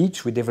 And for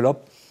each, we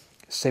developed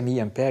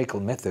semi-empirical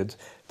methods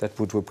that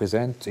would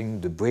represent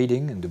the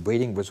braiding, and the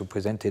braiding was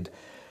represented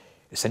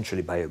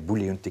essentially by a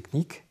Boolean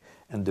technique,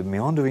 and the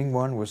meandering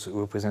one was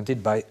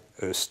represented by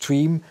a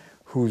stream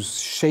whose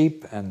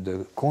shape and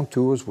the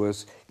contours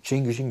was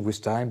changing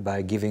with time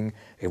by giving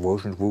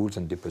erosion rules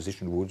and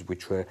deposition rules,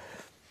 which were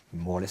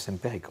more or less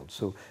empirical.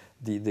 So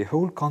the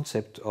whole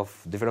concept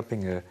of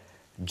developing a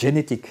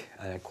genetic,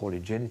 I call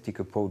it genetic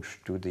approach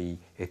to the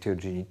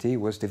heterogeneity,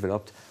 was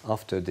developed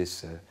after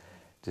this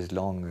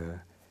long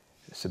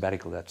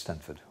sabbatical at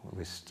Stanford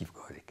with Steve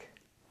Gorelick.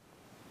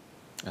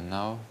 And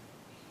now,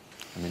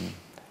 I mean,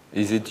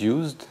 is it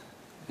used?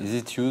 Is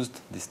it used,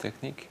 this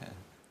technique?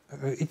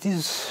 It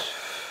is,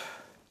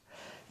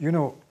 you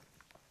know,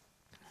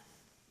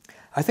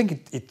 I think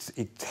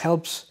it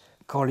helps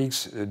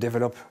colleagues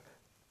develop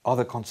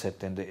other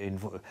concepts, and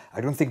I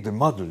don't think the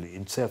model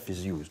itself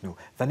is used. No,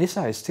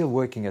 Vanessa is still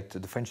working at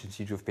the French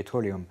Institute of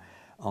Petroleum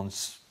on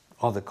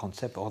other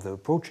concepts, other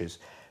approaches.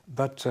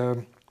 But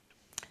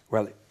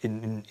well,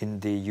 in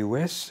the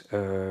US,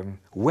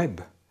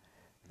 Webb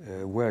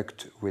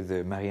worked with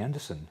Mary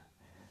Anderson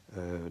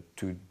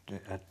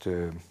at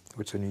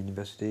what's her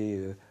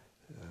university?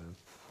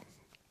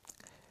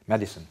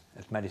 Madison.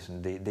 At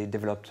Madison, they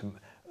developed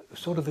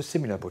sort of a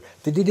similar approach.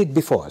 They did it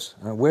before us.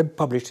 Webb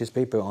published his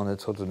paper on a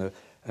sort of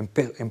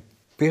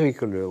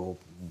empirical or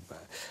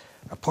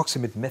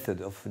approximate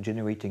method of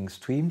generating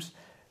streams,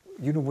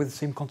 you know, with the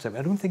same concept.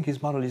 I don't think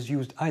his model is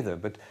used either,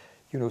 but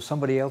you know,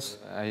 somebody else.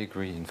 I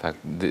agree. In fact,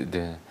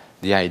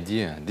 the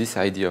idea, this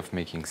idea of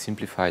making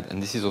simplified,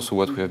 and this is also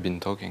what we have been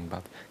talking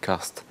about,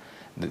 Karst,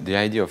 the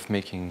idea of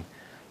making,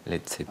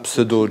 let's say,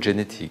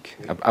 pseudo-genetic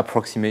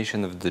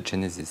approximation of the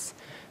genesis,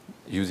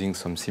 using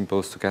some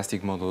simple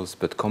stochastic models,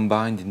 but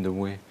combined in the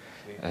way.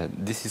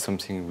 This is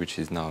something which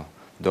is now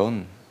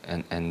done,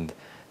 and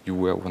you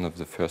were one of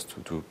the first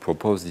to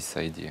propose this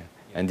idea.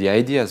 And the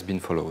idea has been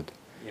followed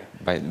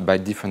by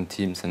different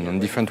teams and on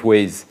different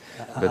ways.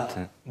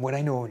 But what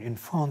I know in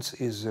France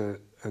is a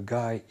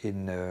guy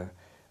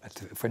at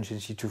the French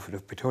Institute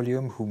of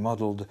Petroleum who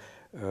modeled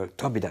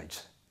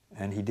turbidites,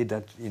 and he did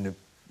that in a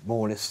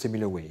more or less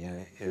similar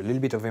way. A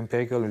little bit of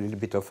empirical, a little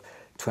bit of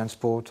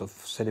transport of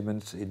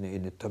sediments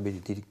in a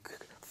turbiditic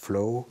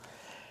flow.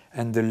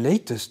 And the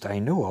latest I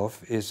know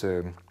of is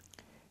a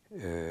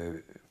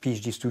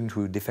PhD student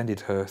who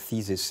defended her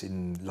thesis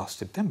in last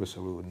September,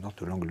 so not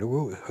too long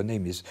ago. Her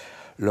name is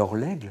Laure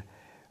L'Aigle,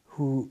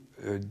 who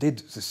did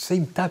the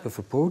same type of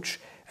approach,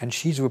 and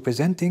she's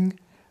representing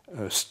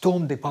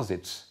stone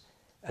deposits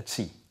at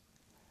sea.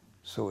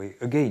 So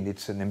again,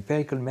 it's an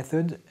empirical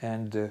method,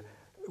 and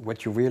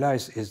what you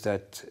realize is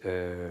that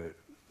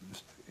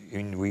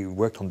we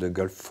worked on the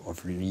Gulf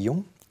of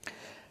Lyon.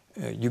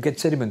 You get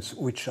sediments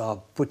which are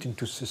put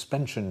into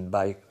suspension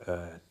by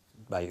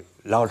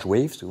large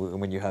waves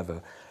when you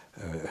have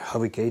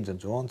hurricanes and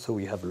so on. So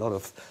we have a lot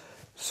of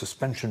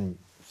suspension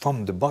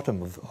from the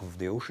bottom of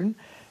the ocean,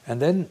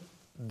 and then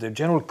the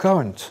general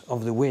current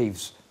of the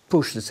waves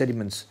push the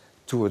sediments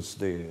towards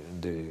the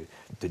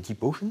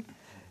deep ocean,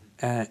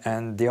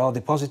 and they are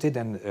deposited,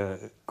 and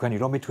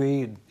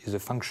granulometry is a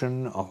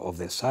function of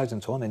their size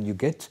and so on, and you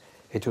get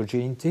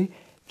heterogeneity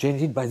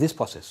generated by this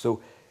process.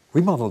 So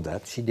we modeled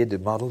that. She did a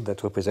model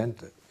that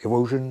represents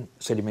erosion,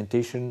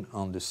 sedimentation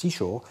on the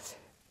seashore.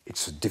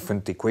 It's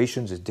different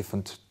equations, it's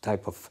different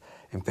type of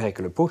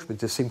empirical approach, but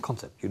the same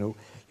concept. You know,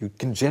 you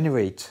can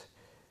generate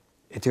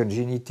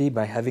heterogeneity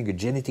by having a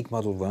genetic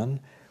model run,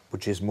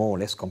 which is more or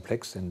less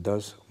complex and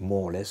does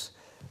more or less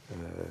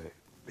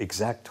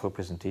exact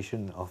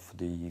representation of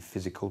the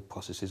physical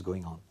processes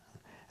going on.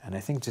 And I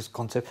think this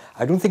concept,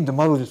 I don't think the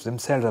models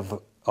themselves are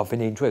of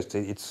any interest.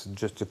 It's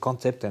just a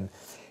concept, and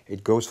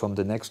it goes from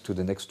the next to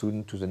the next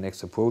student to the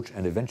next approach,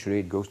 and eventually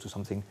it goes to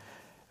something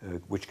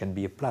which can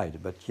be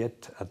applied. But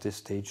yet, at this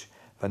stage,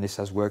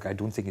 Vanessa's work, I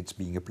don't think it's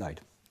being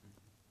applied.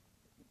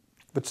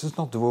 But this is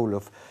not the role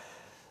of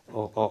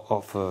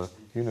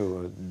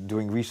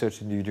doing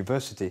research in the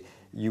university.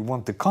 You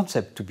want the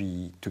concept to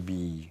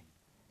be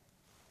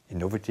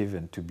innovative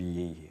and to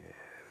be,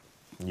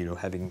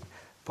 having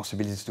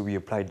possibilities to be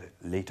applied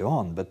later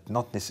on, but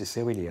not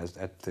necessarily as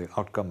at the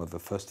outcome of the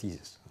first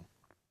thesis.